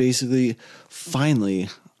 And basically, finally,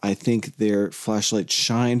 I think their flashlight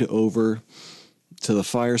shined over to the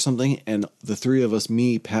fire or something, and the three of us,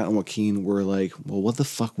 me, Pat, and Joaquin, were like, well, what the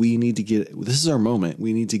fuck? We need to this is our moment.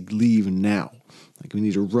 We need to leave now. Like, we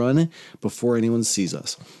need to run before anyone sees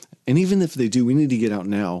us. And even if they do, we need to get out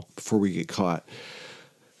now before we get caught.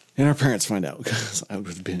 And our parents find out, because I would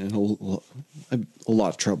have been in a lot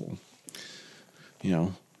of trouble.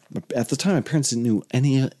 At the time, my parents didn't know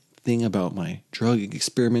anything about my drug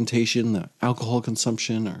experimentation, the alcohol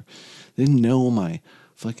consumption, or they didn't know my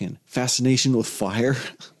fucking fascination with fire.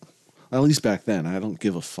 At least back then. I don't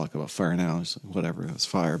give a fuck about fire now. It's like, whatever, it's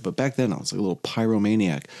fire. But back then, I was like a little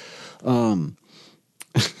pyromaniac.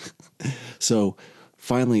 So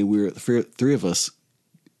finally, three of us,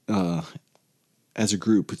 as a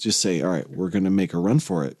group, just say, all right, we're going to make a run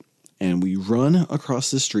for it. And we run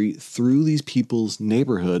across the street through these people's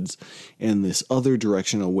neighborhoods in this other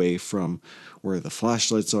direction, away from where the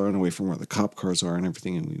flashlights are and away from where the cop cars are and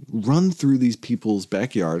everything. And we run through these people's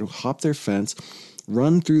backyard, hop their fence,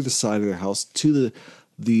 run through the side of their house to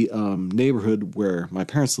the neighborhood where my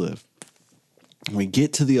parents live. And we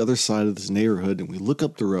get to the other side of this neighborhood and we look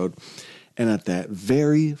up the road. And at that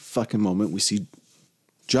very fucking moment, we see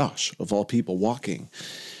Josh, of all people, walking.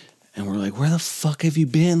 And we're like, where the fuck have you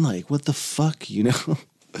been? Like, what the fuck,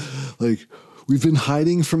 Like, we've been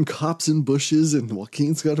hiding from cops in bushes and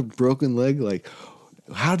Joaquin's got a broken leg. Like,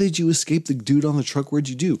 how did you escape the dude on the truck? What'd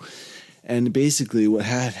you do? And basically what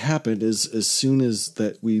had happened is, as soon as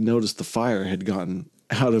that we noticed the fire had gotten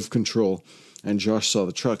out of control and Josh saw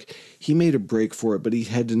the truck, he made a break for it, but he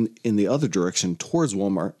headed in the other direction towards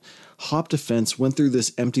Walmart, hopped a fence, went through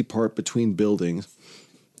this empty part between buildings,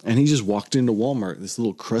 and he just walked into Walmart, this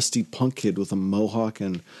little crusty punk kid with a mohawk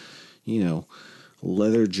and,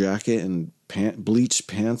 leather jacket and bleached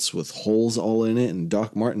pants with holes all in it and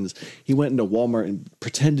Doc Martens. He went into Walmart and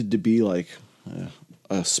pretended to be like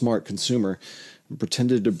a smart consumer, and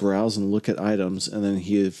pretended to browse and look at items. And then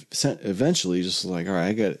he eventually just like, all right,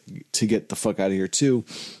 I got to get the fuck out of here too.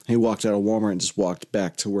 He walked out of Walmart and just walked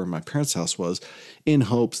back to where my parents' house was in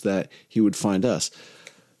hopes that he would find us.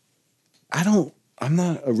 I'm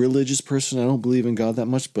not a religious person. I don't believe in God that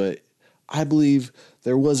much, but I believe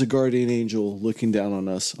there was a guardian angel looking down on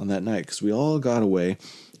us on that night, because we all got away.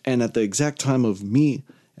 And at the exact time of me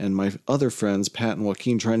and my other friends, Pat and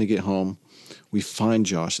Joaquin, trying to get home, we find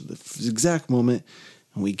Josh at the exact moment,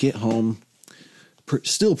 and we get home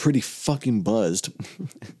still pretty fucking buzzed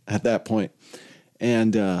at that point,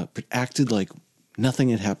 and acted like nothing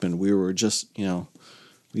had happened. We were just, we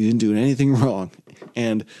didn't do anything wrong.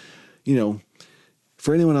 And,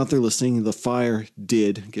 for anyone out there listening, the fire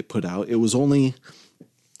did get put out. It was only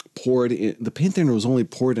poured in, the paint thinner was only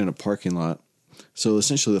poured in a parking lot. So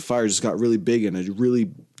essentially the fire just got really big in a really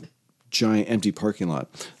giant empty parking lot.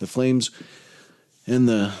 The flames and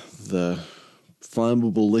the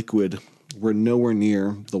flammable liquid were nowhere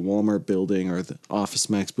near the Walmart building or the Office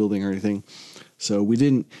Max building or anything. So we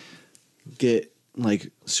didn't get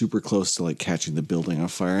super close to catching the building on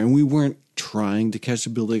fire. And we weren't trying to catch the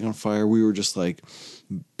building on fire. We were just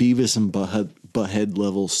Beavis and Butthead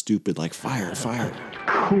level stupid, fire.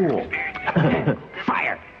 Cool.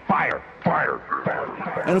 Fire.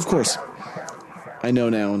 And of course, I know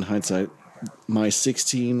now in hindsight, my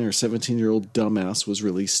 16 or 17-year-old dumbass was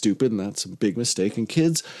really stupid, and that's a big mistake. And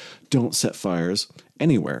kids don't set fires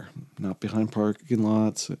anywhere, not behind parking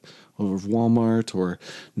lots, over Walmart, or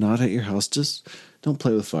not at your house. Just don't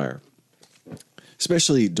play with fire.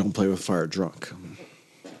 Especially don't play with fire drunk.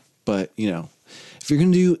 But, you know, if you're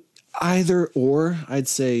going to do either or, I'd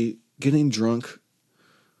say getting drunk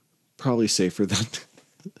probably safer than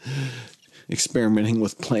experimenting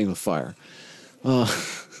with playing with fire.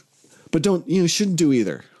 But you shouldn't do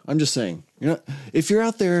either. I'm just saying, if you're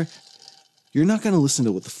out there, you're not going to listen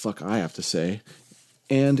to what the fuck I have to say.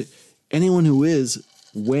 And anyone who is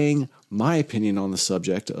weighing my opinion on the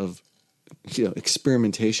subject of,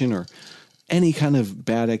 experimentation or any kind of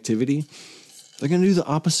bad activity, they're going to do the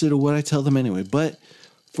opposite of what I tell them anyway. But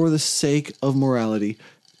for the sake of morality,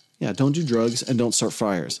 don't do drugs and don't start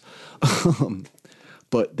fires.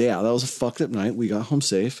 But yeah, that was a fucked up night. We got home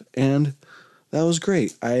safe and that was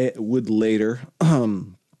great. I would later,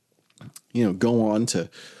 go on to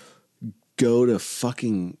go to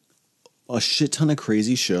fucking a shit ton of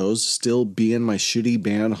crazy shows, still be in my shitty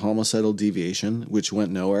band Homicidal Deviation, which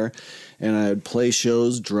went nowhere. And I'd play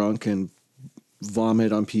shows drunk and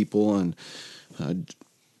vomit on people. And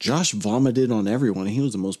Josh vomited on everyone. He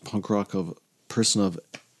was the most punk rock person of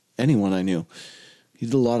anyone I knew. He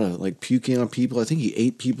did a lot of puking on people. I think he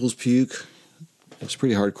ate people's puke. It was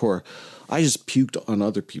pretty hardcore. I just puked on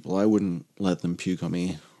other people. I wouldn't let them puke on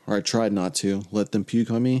me, or I tried not to let them puke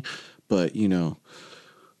on me. But,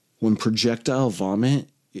 when projectile vomit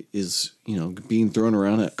is, being thrown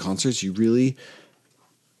around at concerts, you really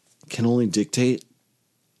can only dictate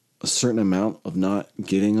a certain amount of not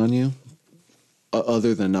getting on you,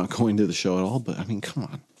 other than not going to the show at all. But, I mean, come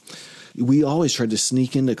on. We always tried to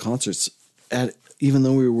sneak into concerts even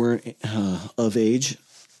though we weren't of age.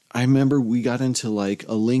 I remember we got into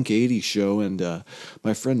a Link 80 show, and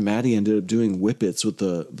my friend Maddie ended up doing whippets with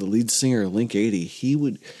the lead singer of Link 80. He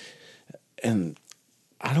would, and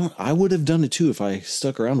I would have done it too if I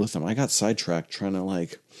stuck around with him. I got sidetracked trying to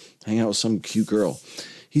hang out with some cute girl.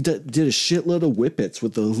 He did a shitload of whippets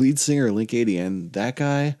with the lead singer of Link 80, and that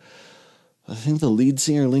guy, I think the lead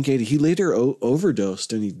singer of Link 80, he later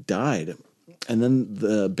overdosed and he died. And then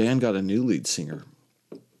the band got a new lead singer.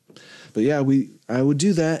 But yeah, I would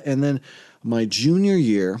do that. And then my junior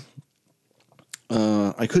year,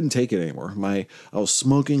 I couldn't take it anymore. I was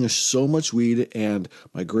smoking so much weed, and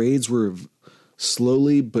my grades were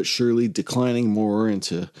slowly but surely declining more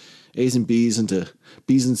into A's and B's, into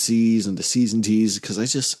B's and C's, into C's and D's, because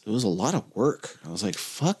it was a lot of work. I was like,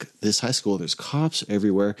 fuck this high school. There's cops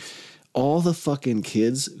everywhere. All the fucking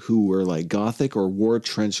kids who were gothic or wore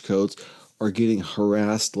trench coats are getting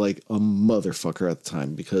harassed like a motherfucker at the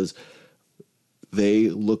time because they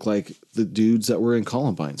look like the dudes that were in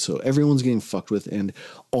Columbine. So everyone's getting fucked with, and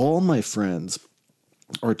all my friends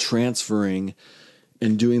are transferring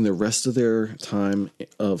and doing the rest of their time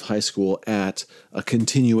of high school at a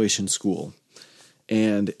continuation school.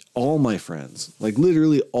 And all my friends,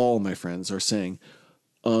 literally all my friends, are saying,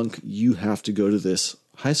 Unc, you have to go to this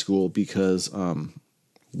high school because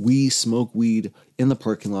we smoke weed in the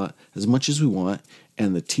parking lot as much as we want,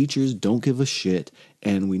 and the teachers don't give a shit,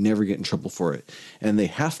 and we never get in trouble for it. And they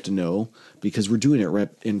have to know because we're doing it right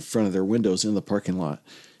in front of their windows in the parking lot.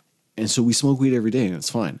 And so we smoke weed every day, and it's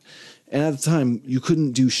fine. And at the time, you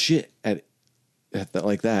couldn't do shit at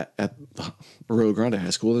Rio Grande High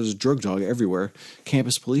School. There's a drug dog everywhere,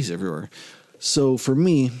 campus police everywhere. So for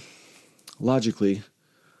me, logically,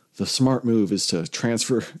 the smart move is to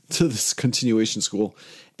transfer to this continuation school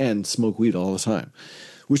and smoke weed all the time,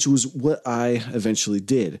 which was what I eventually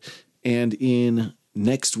did. And in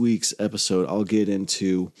next week's episode, I'll get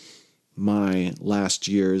into my last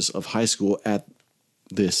years of high school at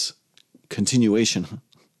this continuation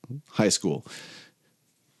high school,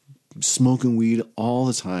 smoking weed all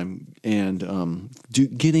the time and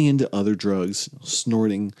getting into other drugs,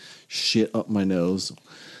 snorting shit up my nose.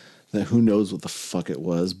 That who knows what the fuck it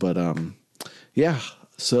was, but yeah.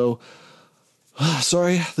 So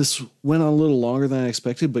sorry, this went on a little longer than I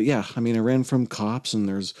expected, but yeah, I mean, I ran from cops, and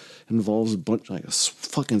involves a bunch a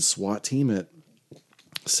fucking SWAT team at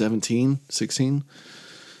 17, 16.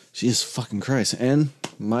 Jesus fucking Christ. And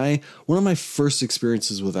one of my first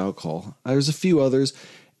experiences with alcohol. There's a few others,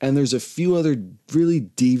 and there's a few other really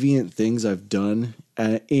deviant things I've done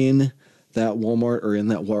in that Walmart or in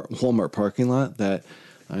that Walmart parking lot that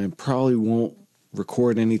I probably won't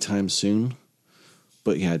record anytime soon.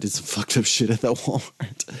 But yeah, I did some fucked up shit at that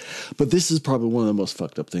Walmart. But this is probably one of the most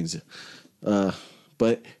fucked up things.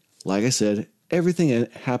 But like I said, everything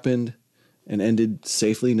happened and ended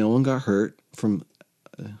safely. No one got hurt from,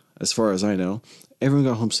 as far as I know. Everyone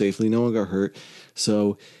got home safely. No one got hurt.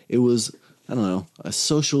 So it was, I don't know, a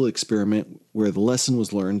social experiment where the lesson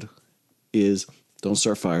was learned is don't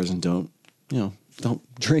start fires and don't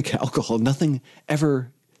drink alcohol. Nothing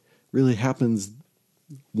ever really happens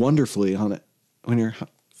wonderfully on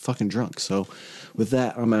fucking drunk. So with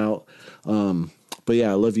that, I'm out. But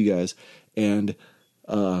yeah, I love you guys. And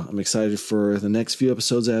I'm excited for the next few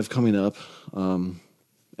episodes I have coming up. And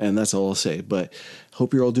that's all I'll say. But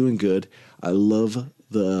hope you're all doing good. I love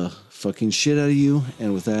the fucking shit out of you.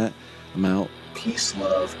 And with that, I'm out. Peace,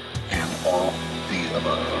 love, and all the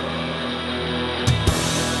above.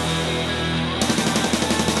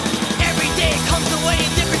 Every day comes away in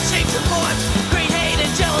different